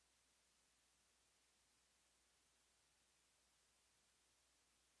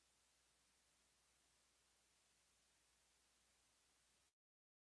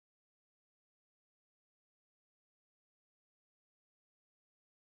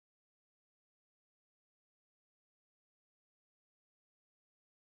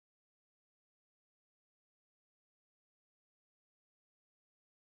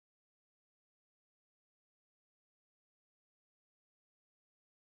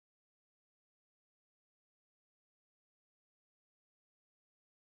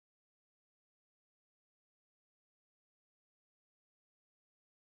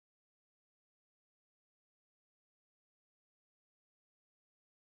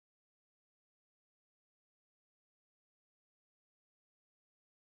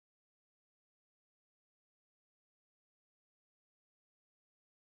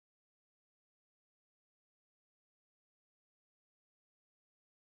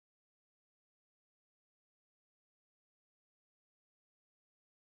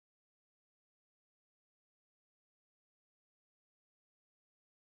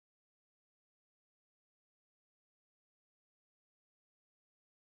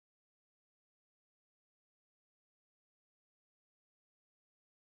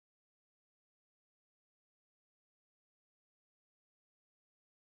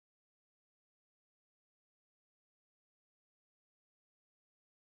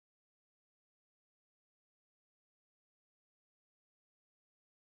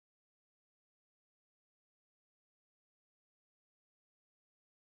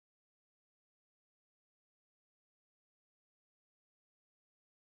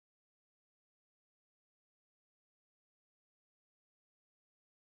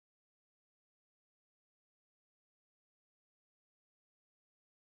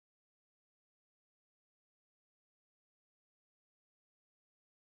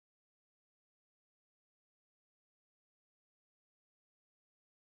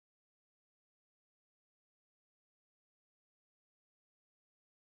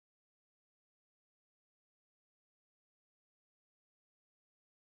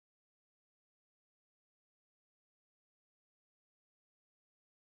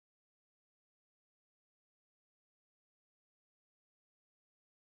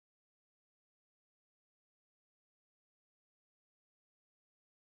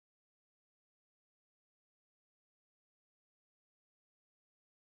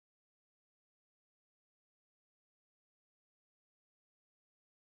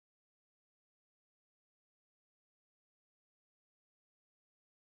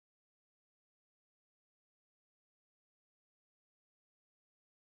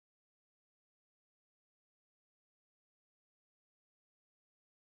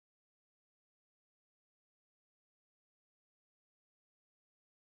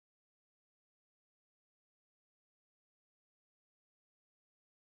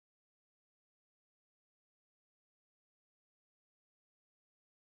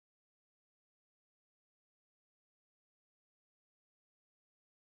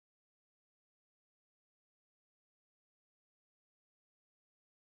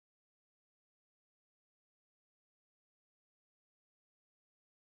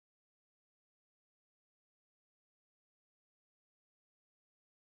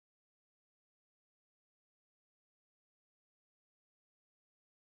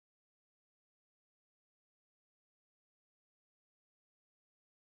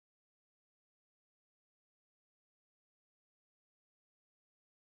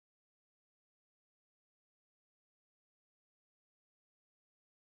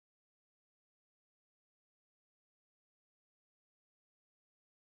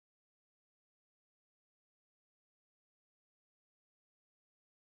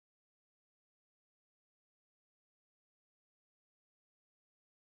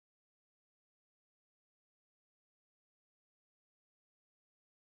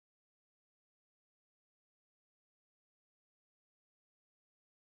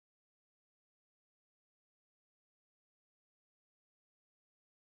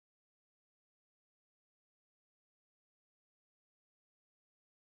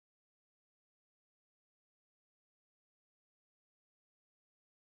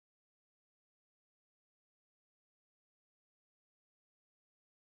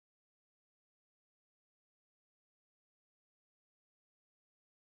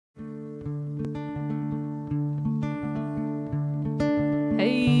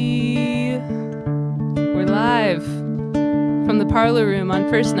 Hey, we're live from the Parlor Room on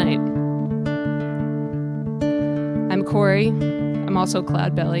first night. I'm Corey. I'm also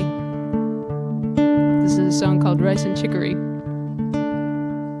Cloudbelly. This is a song called Rice and Chicory.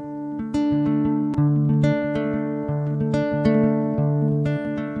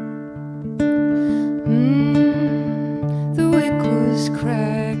 The wick was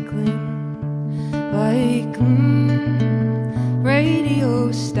crackling like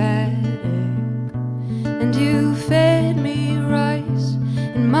radio static, and you fed me rice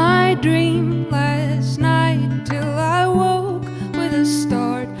in my dream last night till I woke with a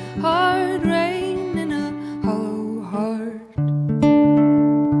start, hard rain in a hollow heart.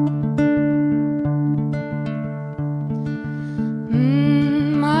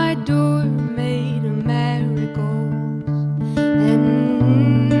 My door made of marigolds,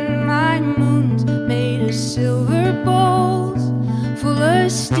 and my moon's made of silver bowls full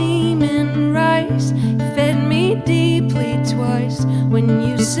of steaming rice. You fed me deeply twice when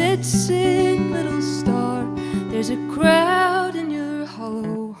you said, "Sit, little star, there's a crowd in your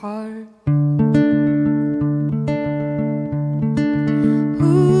hollow heart."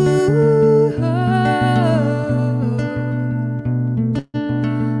 Ooh, oh,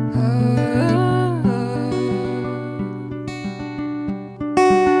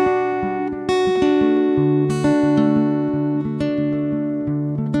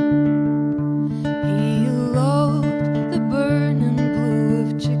 He loved the burning blue of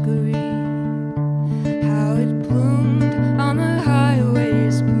chicory, how it bloomed on the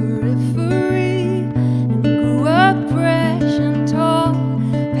highway's periphery and grew up fresh and tall,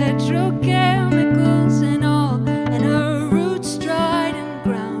 petrochemicals and all, and her roots dried and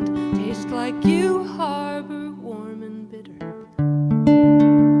ground taste like you harbor warm and bitter.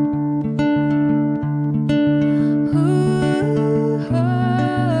 Ooh, oh,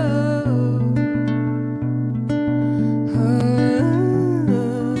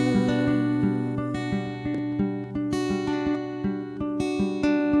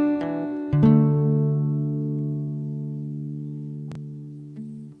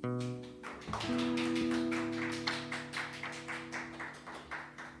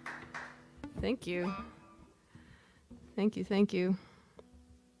 Thank you. Thank you, thank you.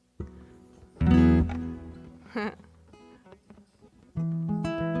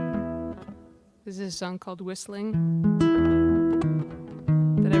 This is a song called Whistling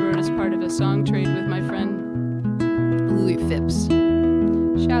that I wrote as part of a song trade with my friend Louis Phipps.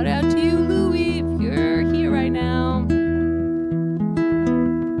 Shout out to you, Louis, if you're here right now.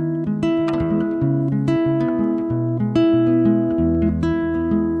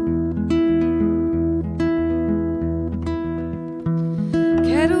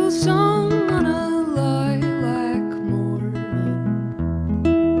 Kettle song on a lilac morning,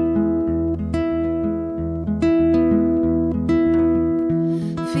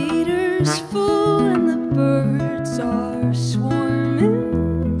 feeders full and the birds are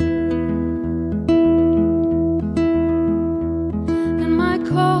swarming, and my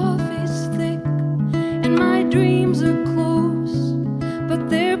coffee's thick and my dreams are close, but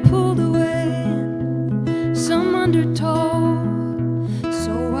they're pulled away in some undertow.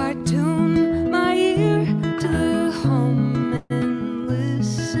 So I tune my ear to the hum and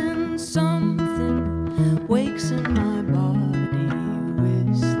listen. Something wakes in my body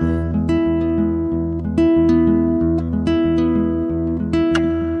whistling.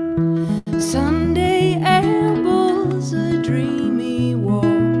 Sunday ambles a dreamy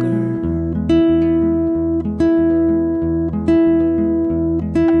walker,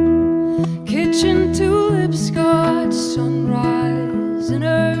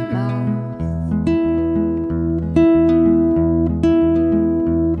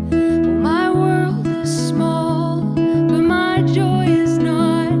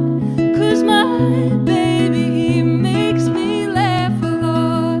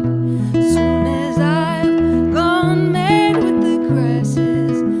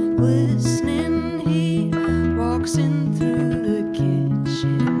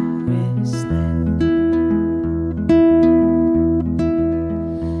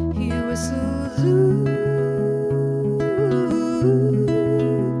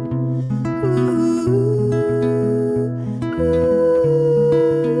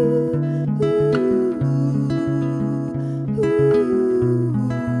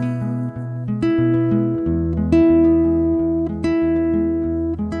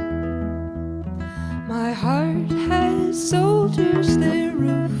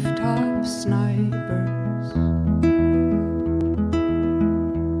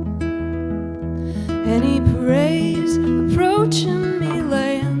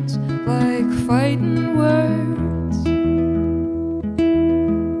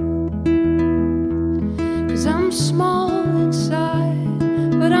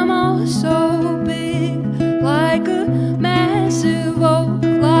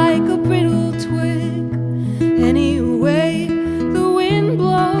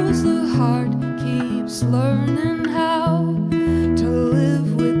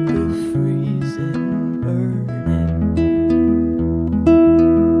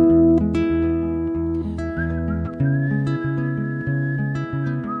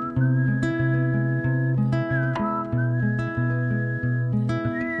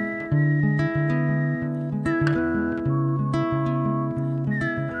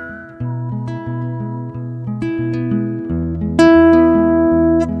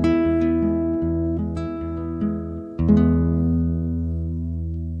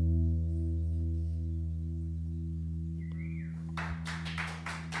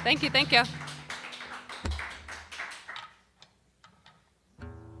 Thank you, thank you.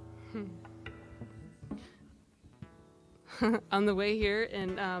 On the way here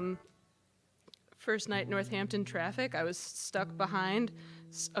in first night Northampton traffic, I was stuck behind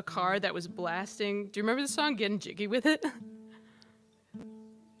a car that was blasting. Do you remember the song Getting Jiggy with It?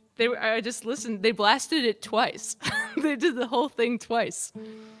 I just listened. They blasted it twice. They did the whole thing twice.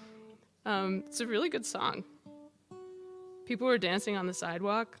 It's a really good song. People were dancing on the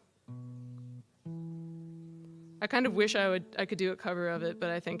sidewalk. I kind of wish I could do a cover of it, but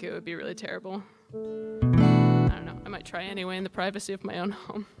I think it would be really terrible. I don't know. I might try anyway in the privacy of my own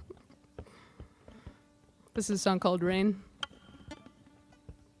home. This is a song called Rain.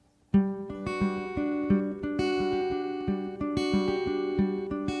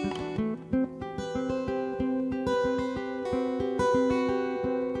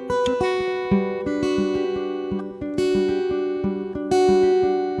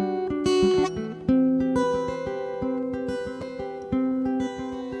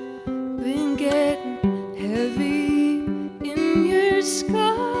 Been getting heavy in your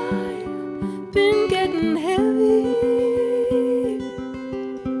sky. Been getting heavy.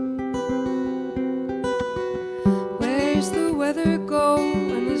 Where's the weather go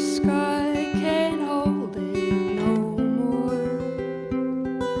when the sky can't hold it no more?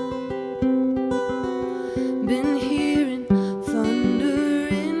 Been hearing thunder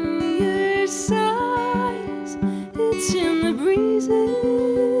in your sighs. It's in the breezes.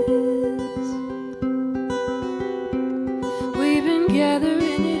 We've been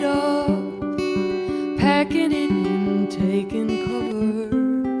gathering it up, packing it in, taking cover.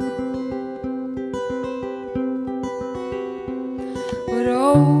 But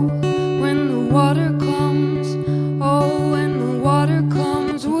oh, when the water comes, oh, when the water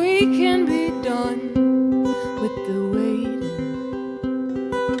comes, we can be done with the waiting.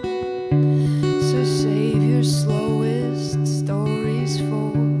 So save your slowest stories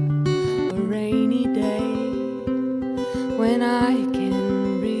for a rainy day, when I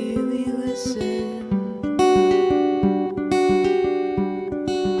can really listen.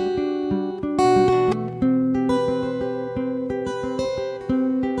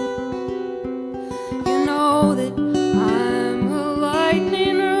 You know that I'm a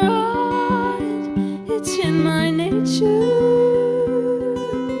lightning rod, it's in my nature.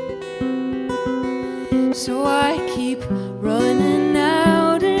 So I keep running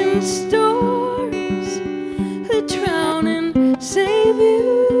out in stores, a drowning savior.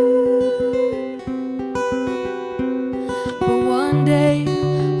 But one day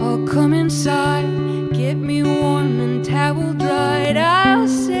I'll come inside, get me warm and towel dried. I'll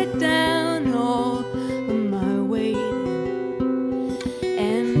sit down all of my waiting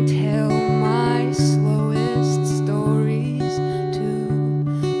and tell my slowest stories to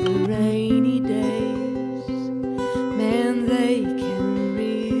the rainy days. Man, they can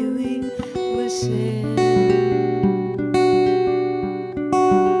really listen.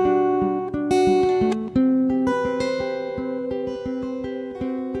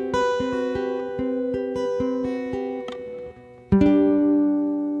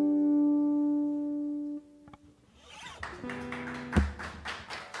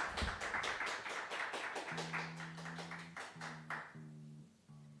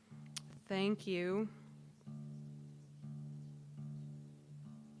 Thank you.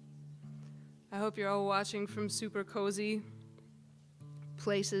 I hope you're all watching from super cozy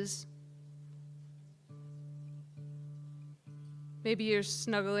places. Maybe you're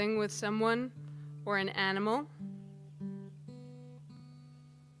snuggling with someone or an animal.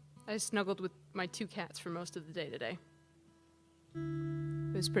 I snuggled with my 2 cats for most of the day today.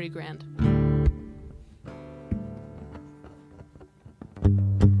 It was pretty grand.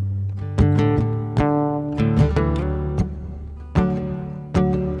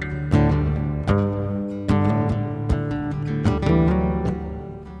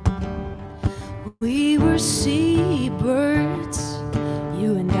 We were seabirds,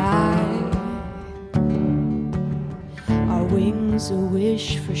 you and I. Our wings a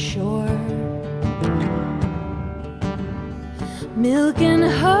wish for shore. Milk and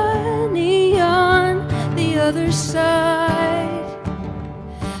honey on the other side.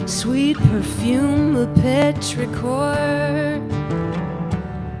 Sweet perfume of petrichor.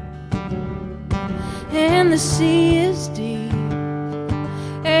 And the sea is deep,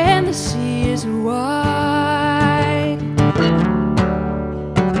 and the sea is wide.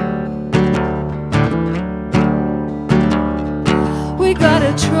 We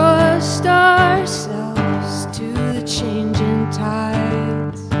gotta trust ourselves to the changing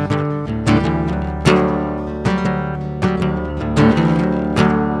tides.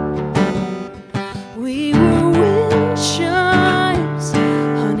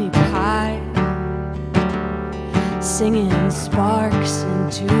 singing sparks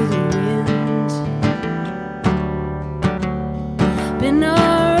into the wind. Been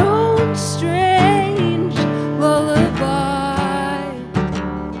our own strange lullaby.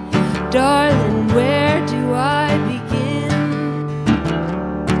 Darling, where do I begin?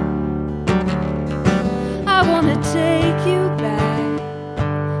 I wanna take you back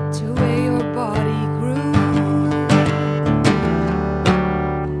to where your body grew.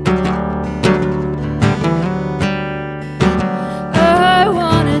 I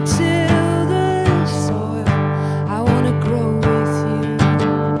wanna till the soil. I wanna grow with you.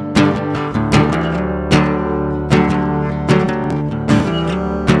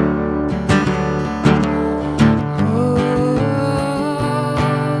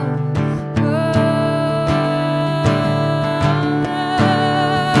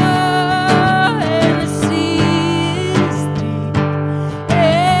 And the sea is deep,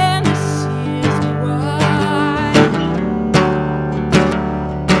 and the sea is wide.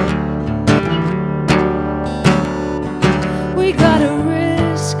 We gotta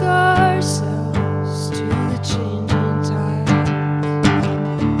risk ourselves to the changing tide.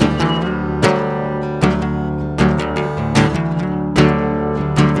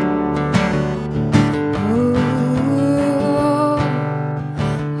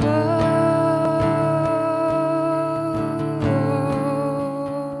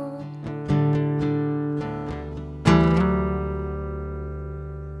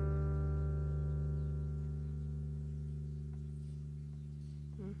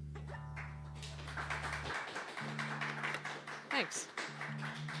 Thanks.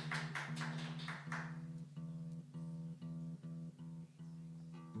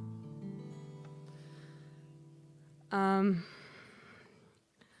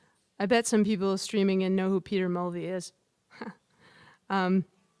 I bet some people streaming in know who Peter Mulvey is.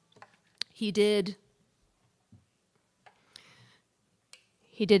 He did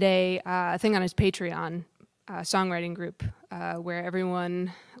a thing on his Patreon songwriting group where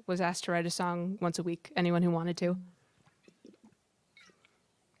everyone was asked to write a song once a week, anyone who wanted to.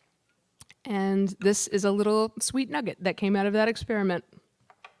 And this is a little sweet nugget that came out of that experiment.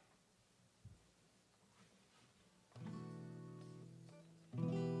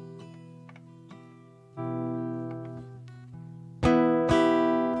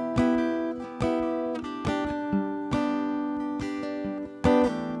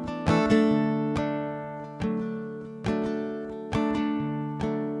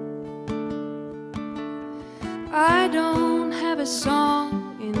 I don't have a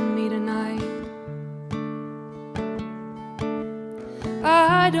song in me tonight.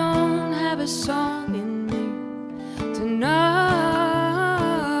 I don't have a song in me tonight.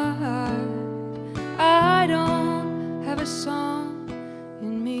 I don't have a song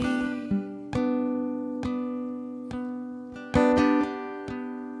in me.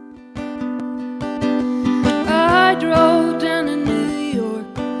 I drove down to New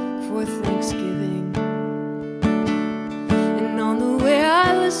York for Thanksgiving, and on the way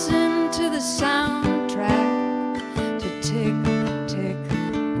I listened to the soundtrack to Tick, Tick,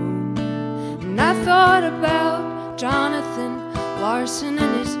 Boom. And I thought about Jonathan Larson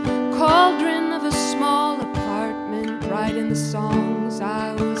and his cauldron of a small apartment, writing the songs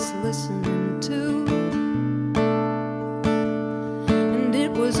I was listening to. And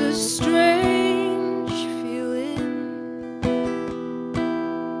it was a strange feeling.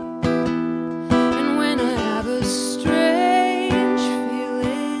 And when I have a strange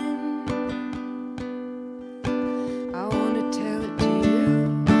feeling, I want to tell it to you.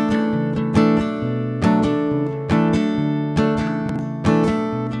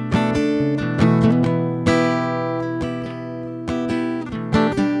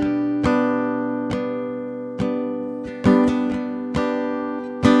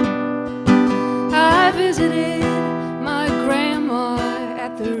 I visited my grandma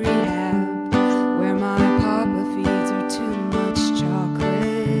at the rehab, where my papa feeds her too much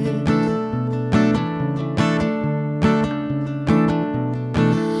chocolate.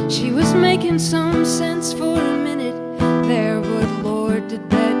 She was making some sense for a minute there, but Lord, did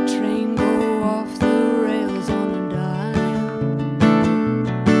that train go off the rails on a dime.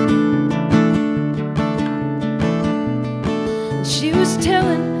 She was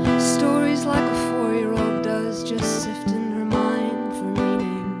telling stories like a 4-year-old does, just sifting her mind for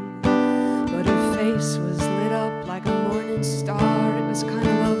meaning. But her face was lit up like a morning star. It was kind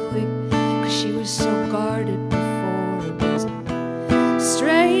of lovely, 'cause she was so guarded before. It was a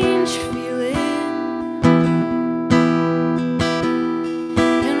strange feeling.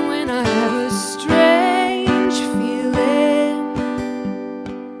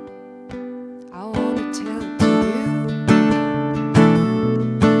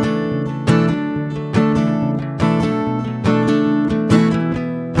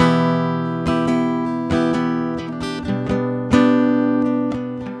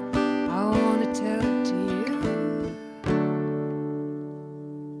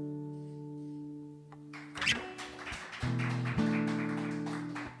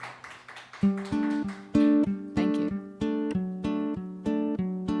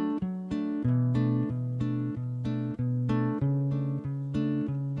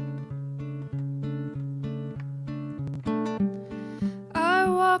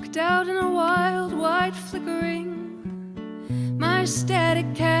 walked out in a wild white flickering, my static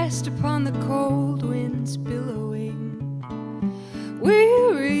cast upon the cold winds billowing.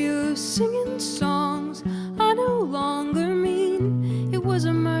 Weary of singing songs I no longer mean, it was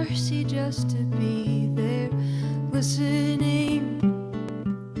a mercy just to be there listening.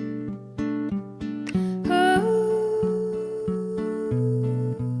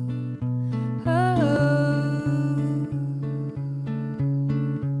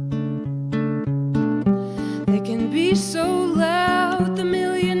 So loud, the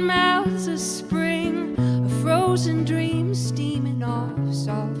million mouths of spring, a frozen dream steaming off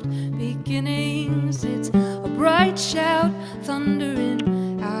soft beginnings. It's a bright shout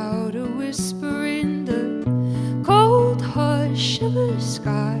thundering out, a whisper in the cold hush of the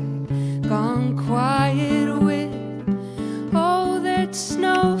sky, gone quiet with all that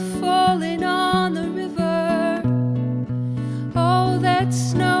snow falling on the river, all that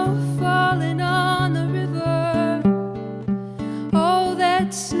snow falling on the river.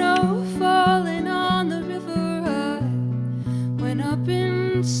 Snow falling on the river, I went up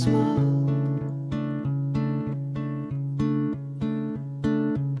in smoke.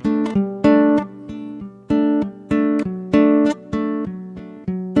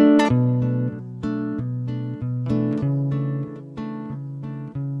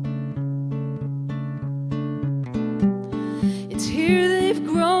 It's here they've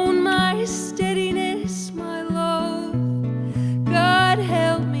grown my steadiness, my love. God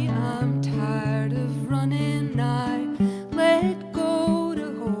help me, I'm tired of running. I let go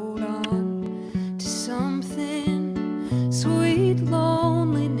to hold on to something. Sweet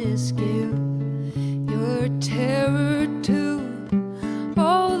loneliness, give your terror to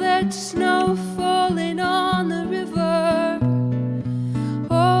all that snow falling on the river,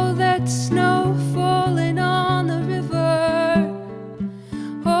 all that snow falling on the river,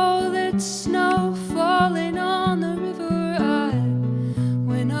 all that snow falling on the river.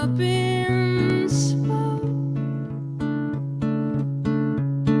 Up in smoke.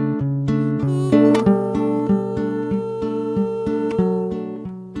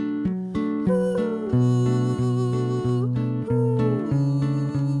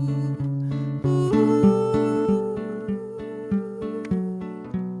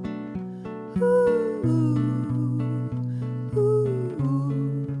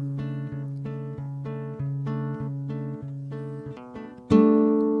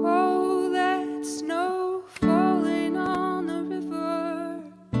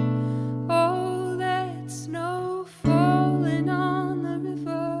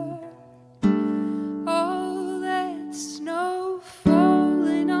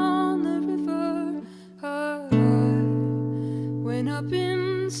 Up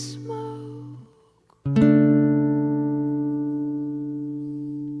in smoke.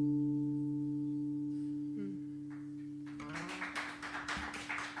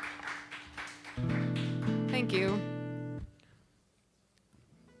 Thank you.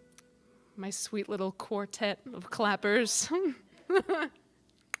 My sweet little quartet of clappers.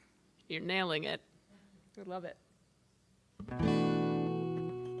 You're nailing it. I love it.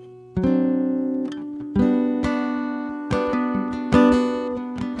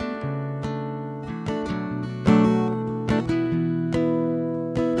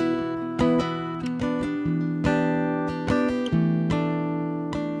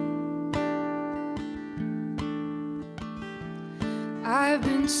 I've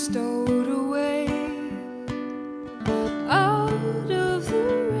been stowed away out of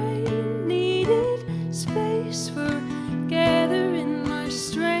the rain, needed space for gathering my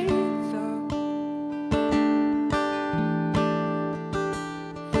strength up,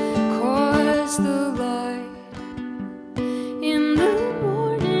 'cause the light in the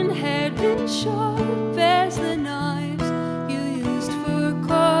morning had been sharp as the knives you used for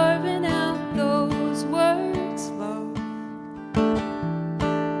carving out those words, love.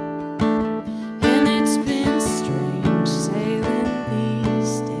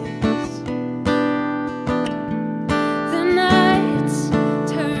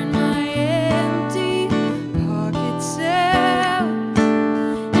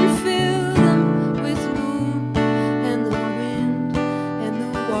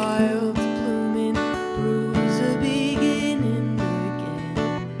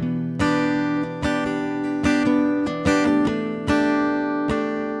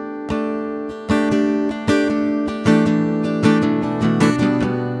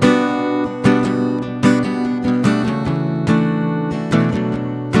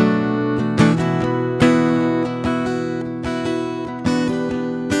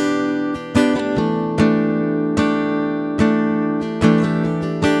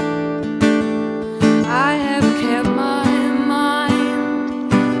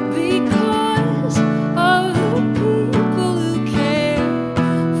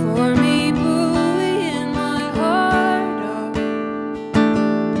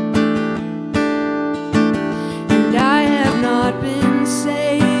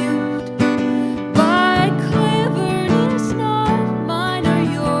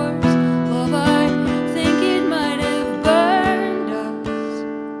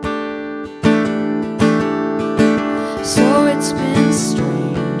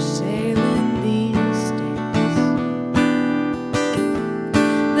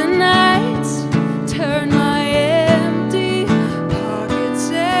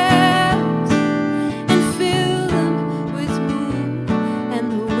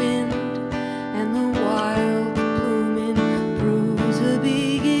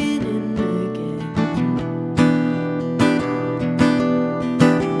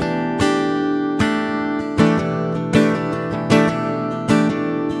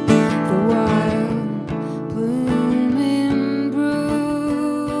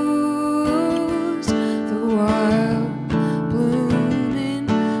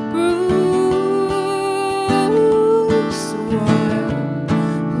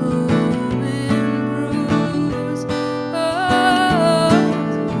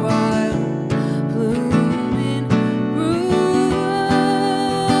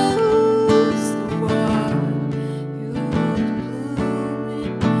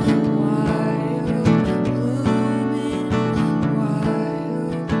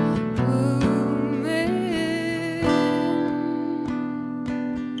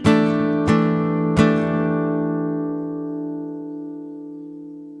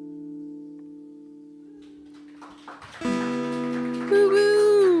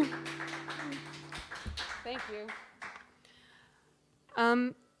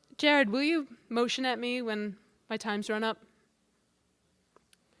 Jared, will you motion at me when my time's run up?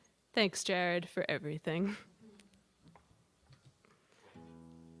 Thanks, Jared, for everything.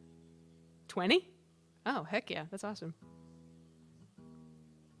 20? Oh, heck yeah, that's awesome.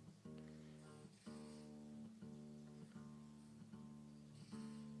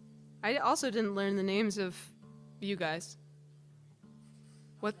 I also didn't learn the names of you guys.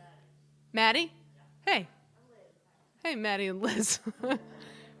 What? Maddie? Hey. Hey, Maddie and Liz.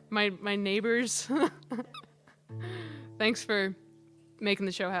 my neighbors. Thanks for making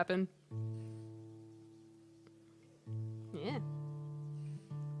the show happen. Yeah.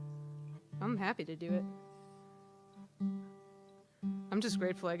 I'm happy to do it. I'm just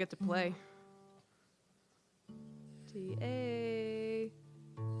grateful I get to play. T-A...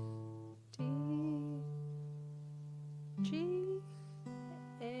 T-G-A...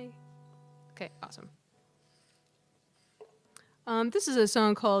 Okay, awesome. This is a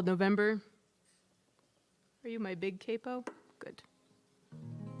song called November. Are you my big capo? Good.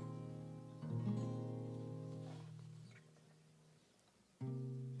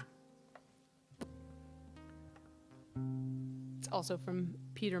 It's also from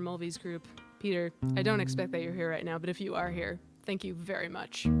Peter Mulvey's group. Peter, I don't expect that you're here right now, but if you are here, thank you very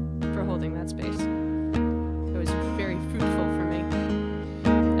much for holding that space. It was very fruitful for me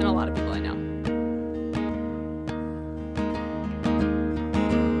and a lot of people I know.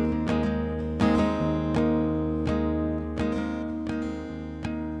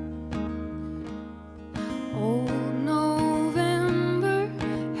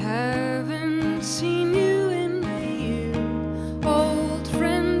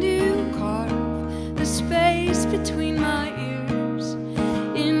 Between my ears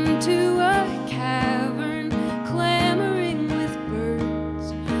into a cavern, clamoring with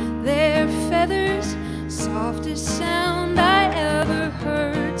birds, their feathers, softest sound I ever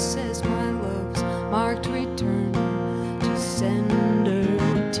heard, says my love's marked return to sender,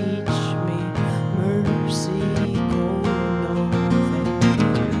 teach me mercy, cold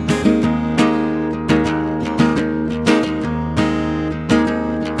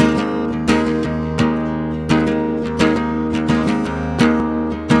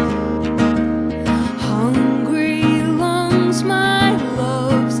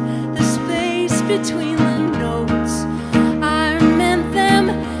between the notes, I meant them,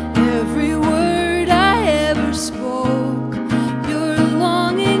 every word I ever spoke. Your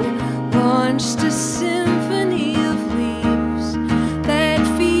longing launched a symphony of leaves. That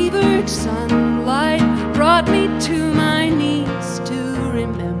fevered sunlight brought me to my knees to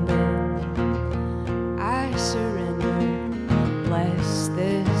remember. I surrender, bless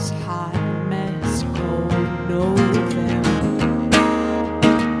this hot mess, cold November.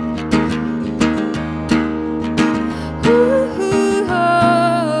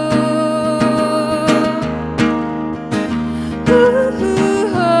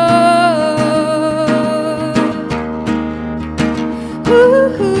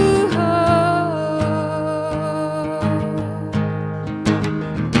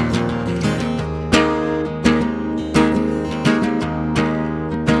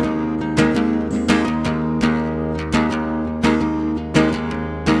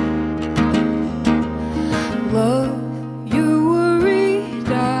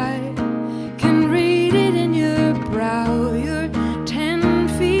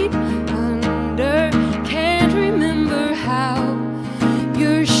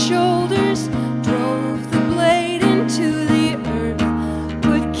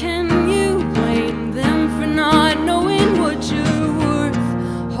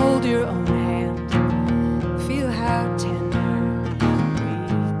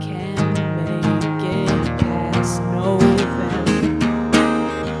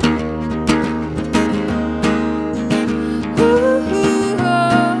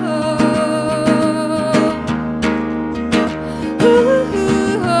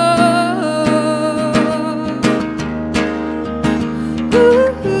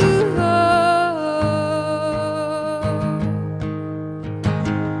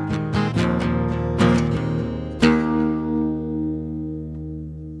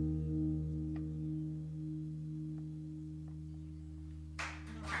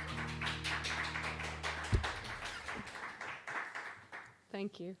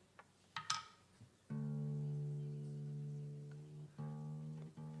 Thank you.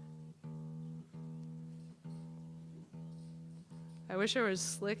 I wish I was as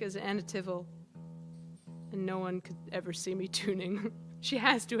slick as Anna Tivol and no one could ever see me tuning. She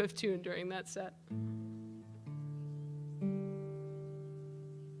has to have tuned during that set.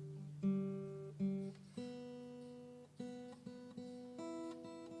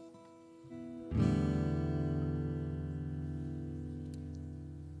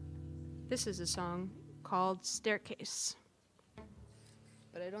 This is a song called Staircase.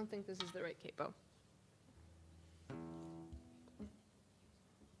 But I don't think this is the right capo.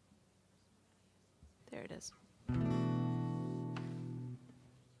 There it is.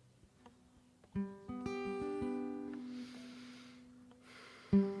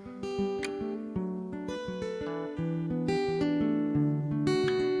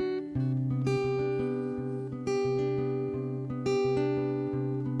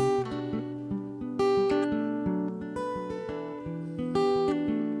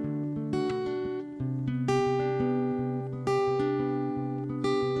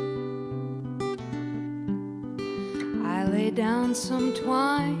 Down some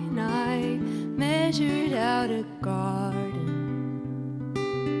twine, I measured out a garden.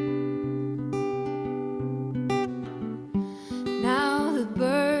 Now the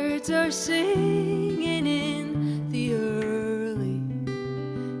birds are singing in the early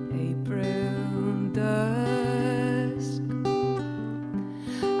April dusk.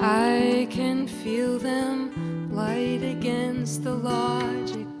 I can feel them light against the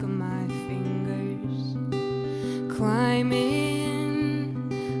logic of my fingers, climbing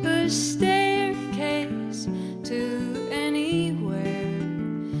a staircase to anywhere,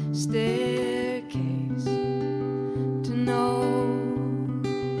 staircase to nowhere.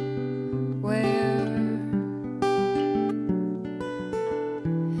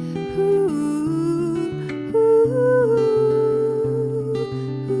 Ooh,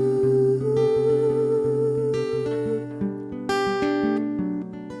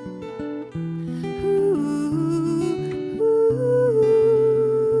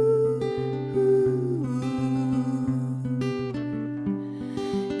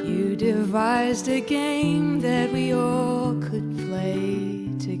 devised a game that we all could play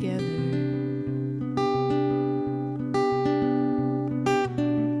together,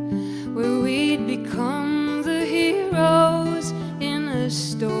 where we'd become the heroes in a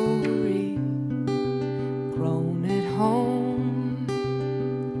story grown at home.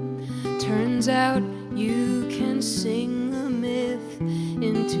 Turns out you can sing a myth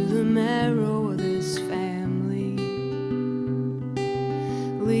into the marrow of this family,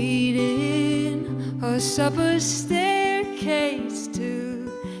 leading us up a staircase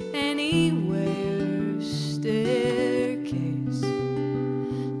to anywhere, staircase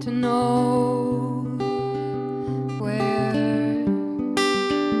to nowhere.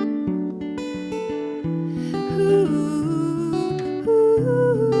 Ooh.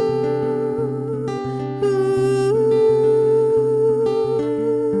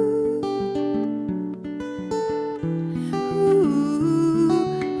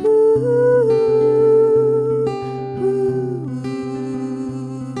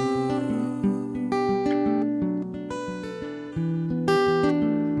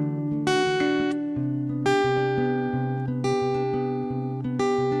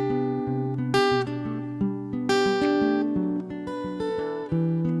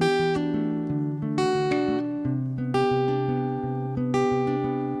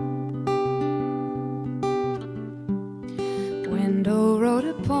 Wendell wrote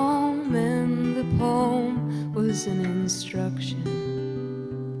a poem, and the poem was an instruction.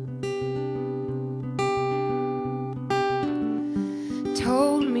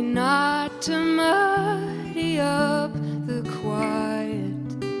 Told me not to muddy up the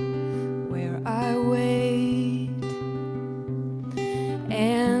quiet where I wait,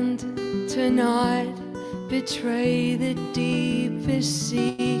 and to not betray the deepest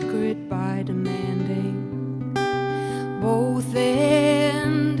secret by demanding both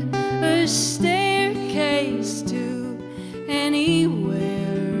and a staircase to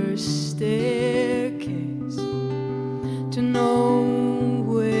anywhere, staircase to nowhere.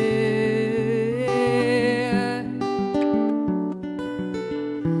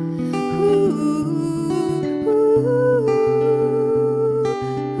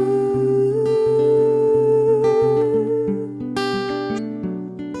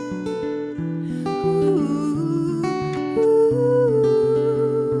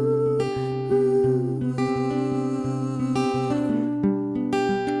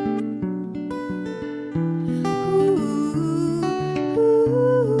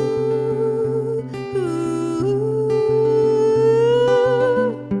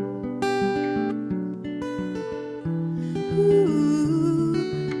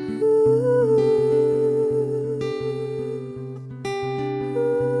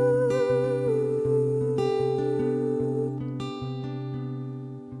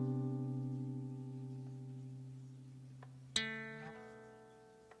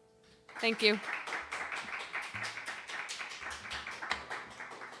 Thank you.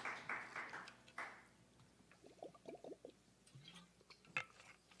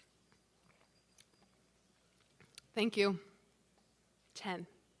 Thank you. 10.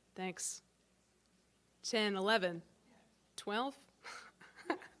 Thanks. 10, 11, 12.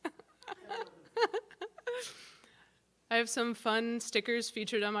 I have some fun stickers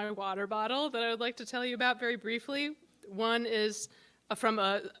featured on my water bottle that I would like to tell you about very briefly. One is from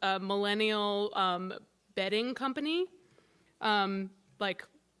a millennial bedding company, like,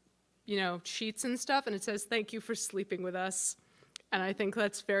 you know, sheets and stuff, and it says, "Thank you for sleeping with us." And I think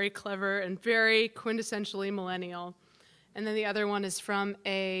that's very clever and very quintessentially millennial. And then the other one is from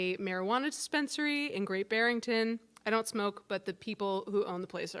a marijuana dispensary in Great Barrington. I don't smoke, but the people who own the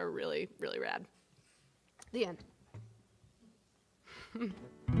place are really, really rad. The end.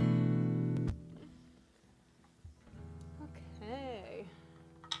 Okay.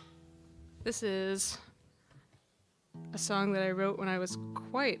 This is a song that I wrote when I was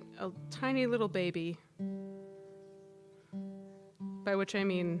quite a tiny little baby. By which I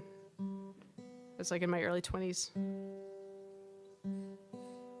mean, I was like in my early 20s.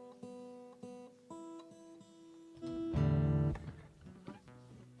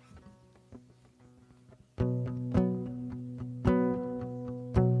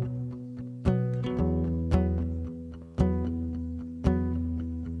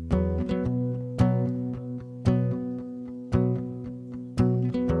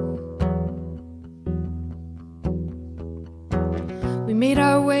 We made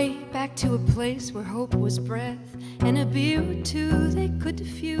our way back to a place where hope was breath, and a beer or two they could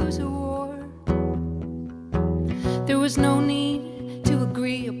diffuse a war. There was no need to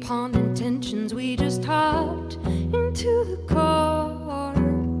agree upon intentions, we just hopped into the car.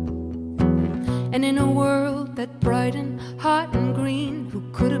 And in a world that bright and hot and green, who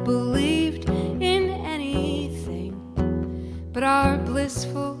could have believed in anything but our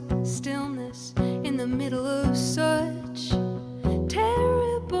blissful stillness in the middle of such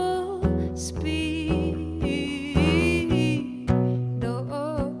terrible speed. Oh,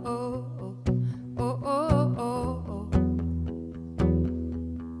 oh, oh, oh, oh, oh,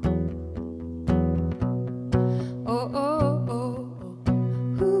 oh, oh,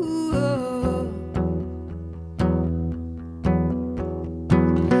 oh, ooh, oh.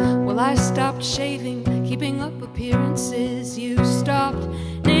 Well, I stopped shaving, keeping up appearances. You stopped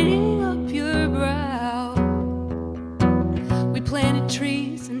knitting up your brow. We planted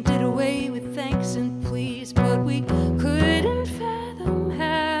trees and did away with thanks and please, but we couldn't fathom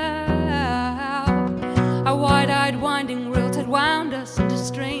how our wide-eyed winding world had wound us into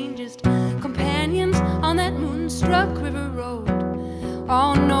strangest companions on that moonstruck river road.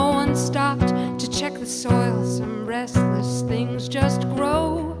 Oh, no one stopped to check the soil. Some restless things just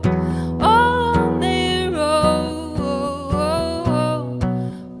grow all on their own.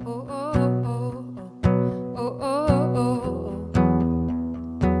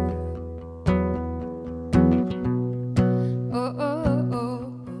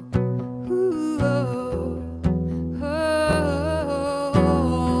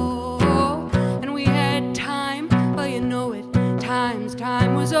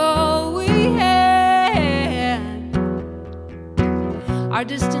 Time was all we had. Our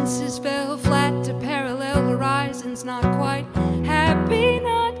distances fell flat to parallel horizons, not quite happy,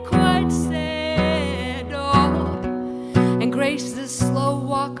 not quite sad. Oh, and Grace, the slow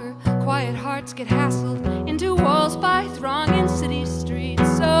walker, quiet hearts get hassled into walls by thronging city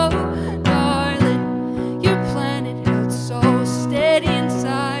streets. So, darling, your planet held so steady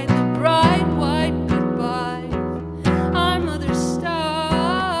inside the bright white goodbye. Our mother's star.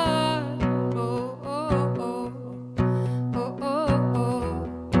 Oh, oh, oh, oh, oh, oh.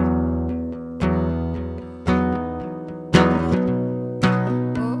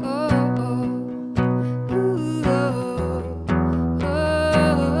 Oh, oh, oh, ooh,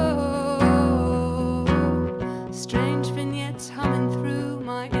 oh. Strange vignettes humming through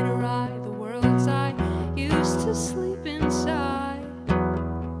my inner eye, the worlds I used to sleep inside.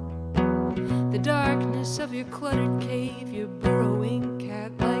 The darkness of your cluttered cave, your burrowing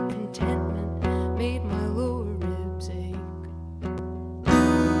cat-like contentment made my lower ribs ache.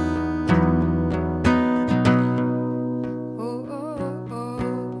 Oh, oh, oh.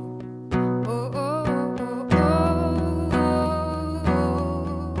 Oh, oh, oh, oh.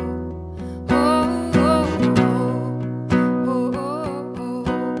 Oh, oh, oh. Oh, oh, oh.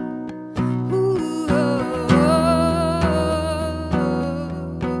 Ooh, oh, oh.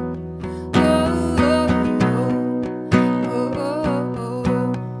 Oh, oh,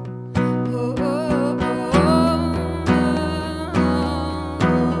 oh.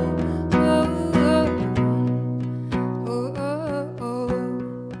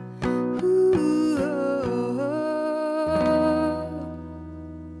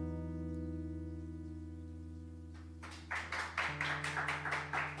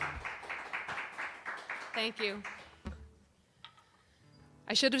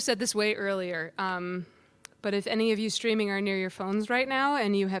 should have said this way earlier, but if any of you streaming are near your phones right now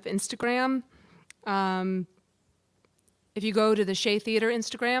and you have Instagram, if you go to the Shea Theater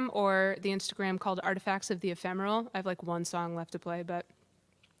Instagram or the Instagram called Artifacts of the Ephemeral, I have like one song left to play, but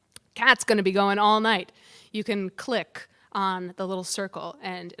Cat's gonna be going all night. You can click on the little circle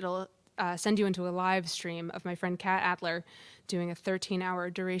and it'll send you into a live stream of my friend Kat Adler doing a 13-hour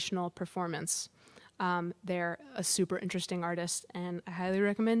durational performance. They're a super interesting artist, and I highly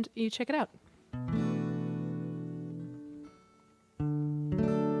recommend you check it out.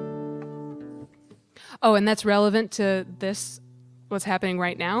 Oh, and that's relevant to this, what's happening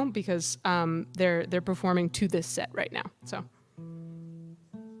right now, because they're performing to this set right now. So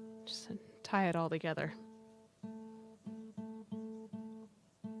just to tie it all together.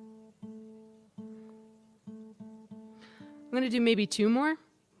 I'm gonna do maybe 2 more.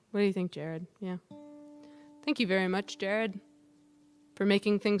 What do you think, Jared? Yeah. Thank you very much, Jared, for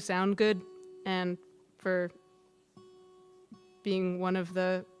making things sound good and for being one of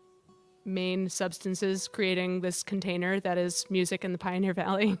the main substances creating this container that is music in the Pioneer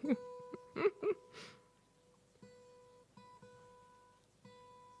Valley.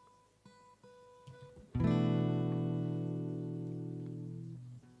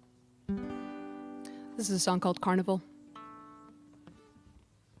 This is a song called Carnival.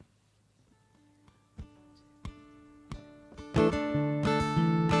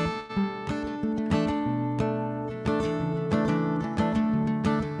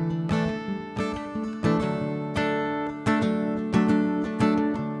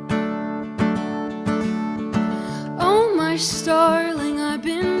 Starling, I've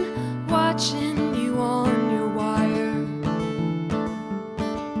been watching you on your wire.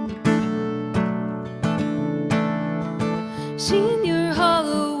 Seen your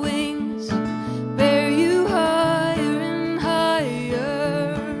hollow wings bear you higher and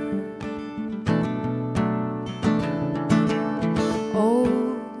higher.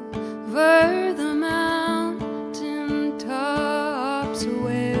 Over the mountain tops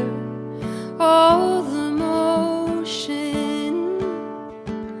where all the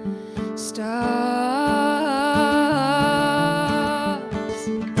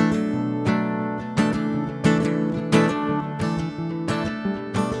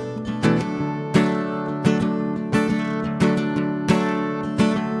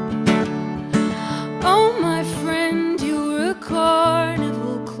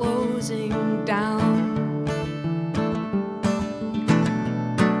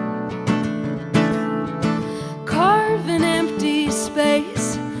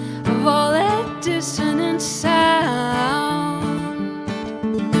dissonant sound.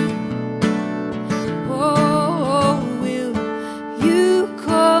 Oh, will you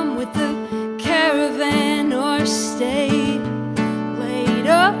come with the caravan or stay laid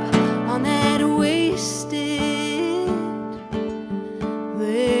up on that wasted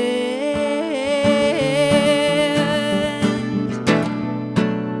land?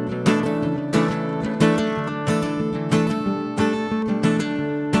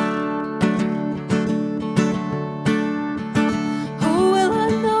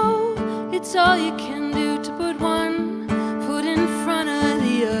 It's all you can do to put one foot in front of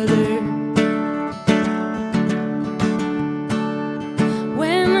the other.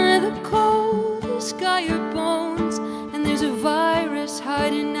 When the cold has got your bones and there's a virus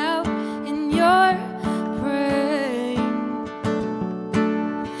hiding out in your brain.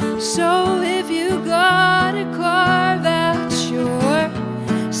 So if you gotta carve out your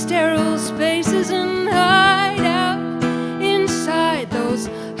sterile spaces and hide out inside those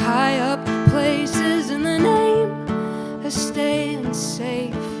high up places in the name of staying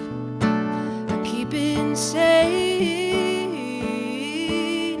safe, keeping sane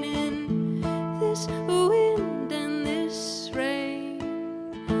in this wind and this rain.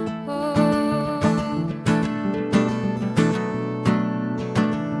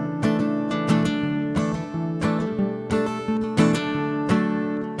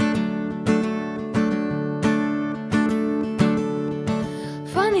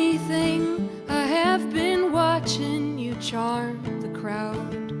 Funny thing, I have been watching you charm the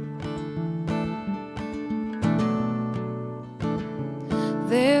crowd.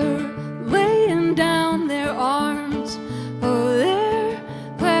 They're laying down their arms, oh, they're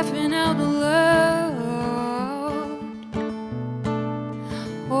laughing out loud.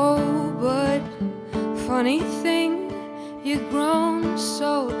 Oh, but funny thing, you've grown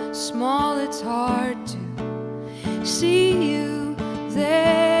so small it's hard to see you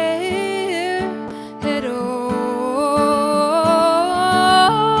there at all.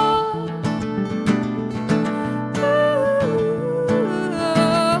 Ooh,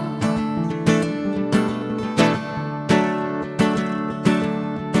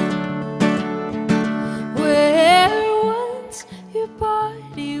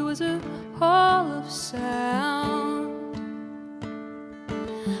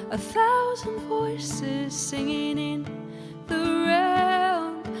 1,000 voices singing in the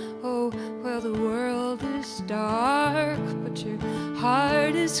round. Oh, well, the world is dark, but your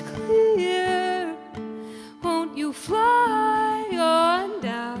heart is clear. Won't you fly on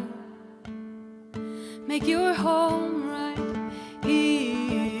down? Make your home right here.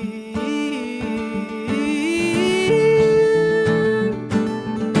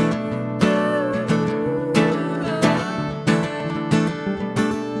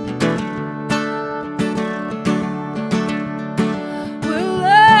 Well,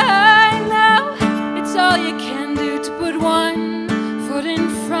 I know it's all you can do to put one foot in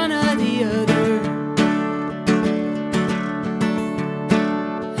front of the other.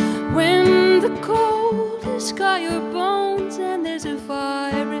 When the cold has got your bones and there's a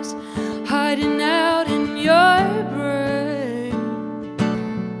virus hiding out in your brain.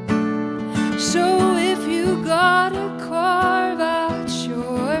 So if you gotta carve out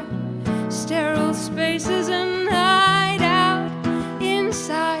your sterile spaces and hide out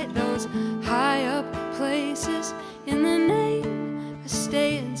inside those high up places in the name of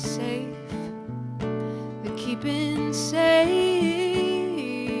staying safe, but keeping sane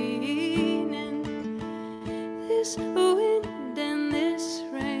in this wind and this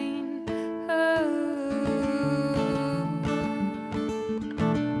rain. Oh.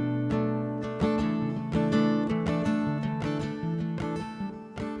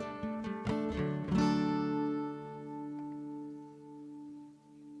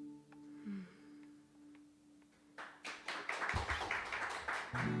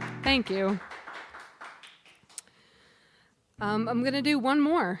 Thank you. I'm going to do one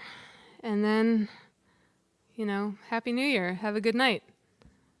more, and then, you know, Happy New Year. Have a good night.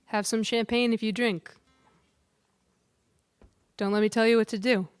 Have some champagne if you drink. Don't let me tell you what to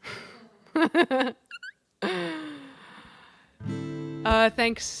do.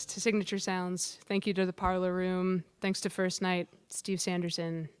 Thanks to Signature Sounds. Thank you to the Parlor Room. Thanks to First Night, Steve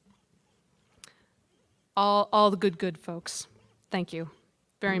Sanderson. All the good folks. Thank you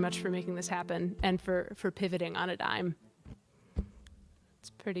very much for making this happen and for pivoting on a dime. It's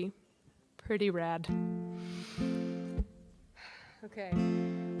pretty rad. Okay,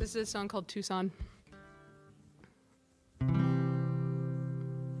 this is a song called Tucson.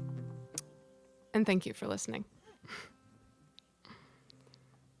 And thank you for listening.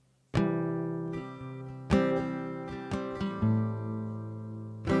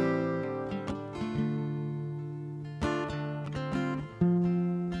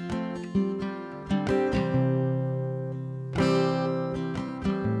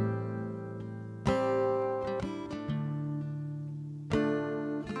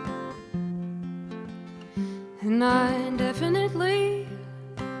 And I definitely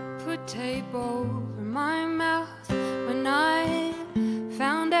put tape over my mouth when I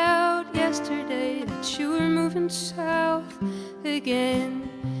found out yesterday that you were moving south again.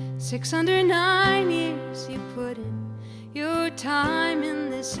 609 years you put in your time in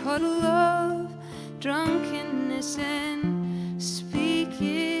this huddle of drunkenness and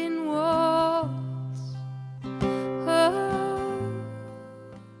speaking walls.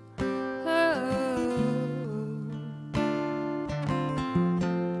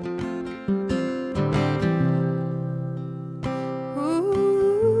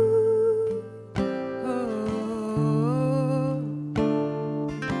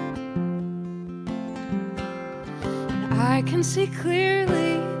 I can see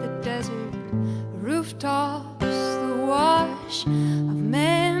clearly the desert rooftops, the wash of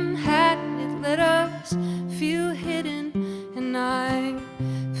Manhattan. It let us feel hidden, and I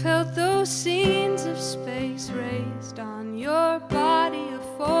felt those scenes of space raised on your body. A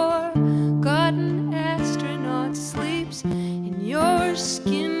forgotten astronaut sleeps in your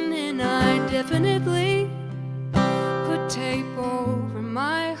skin, and I definitely put tape over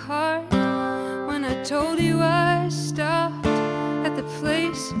my heart when I told you I stopped at the place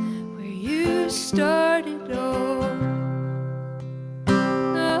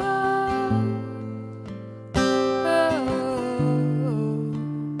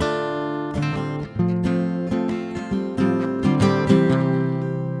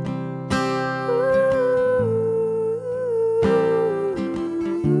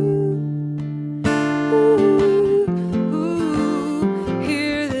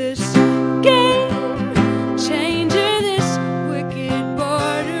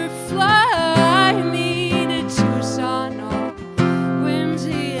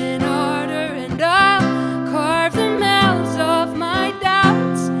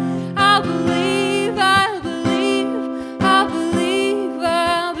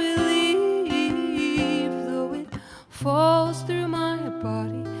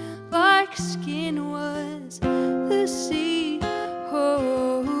like skin was the sea.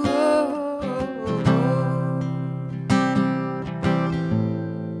 Oh, oh, oh,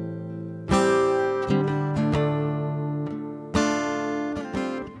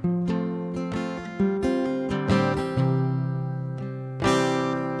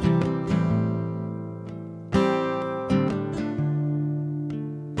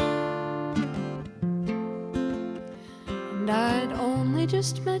 and I'd only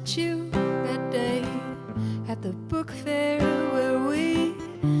just met you that day at the book fair where we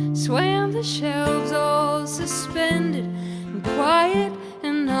swam the shelves all suspended and quiet,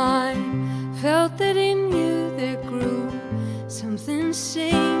 and I felt that in you there grew something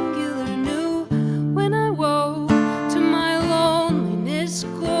singular new. When I woke to my loneliness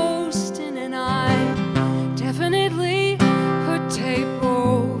ghosting, and I definitely put tape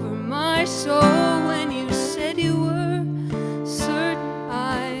over my soul when you said you were certain.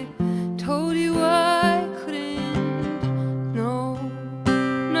 I told you I couldn't. No,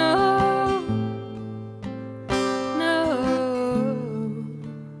 no, no.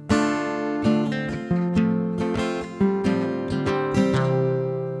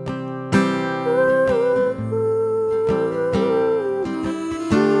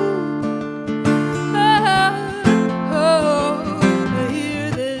 I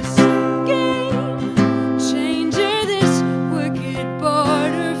hear this game changer, this wicked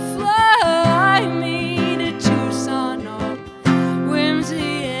butterfly me to Tucson of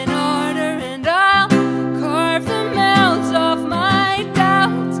whimsy and ardor, and I'll carve the mouths off my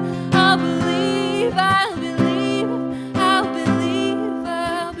doubts. I'll believe, I'll believe, I'll believe,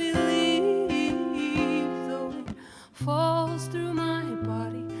 I'll believe, though it falls through my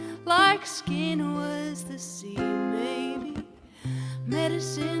body like skin was the sea. Maybe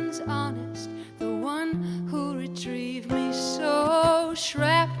medicine's honest, the one who retrieved me. So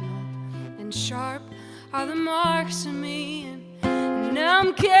shrapnel and sharp are the marks of me, and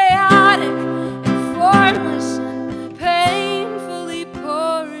I'm chaotic and formless and painfully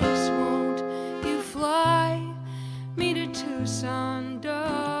porous. Won't you fly me to Tucson,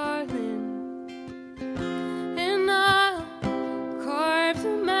 darling? And I'll carve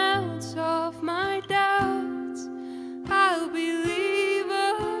the mouths off my doubts. I'll believe,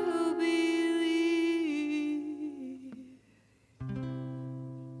 I'll believe.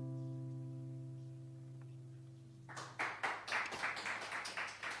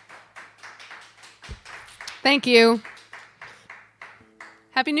 Thank you.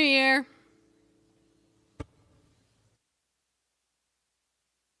 Happy New Year.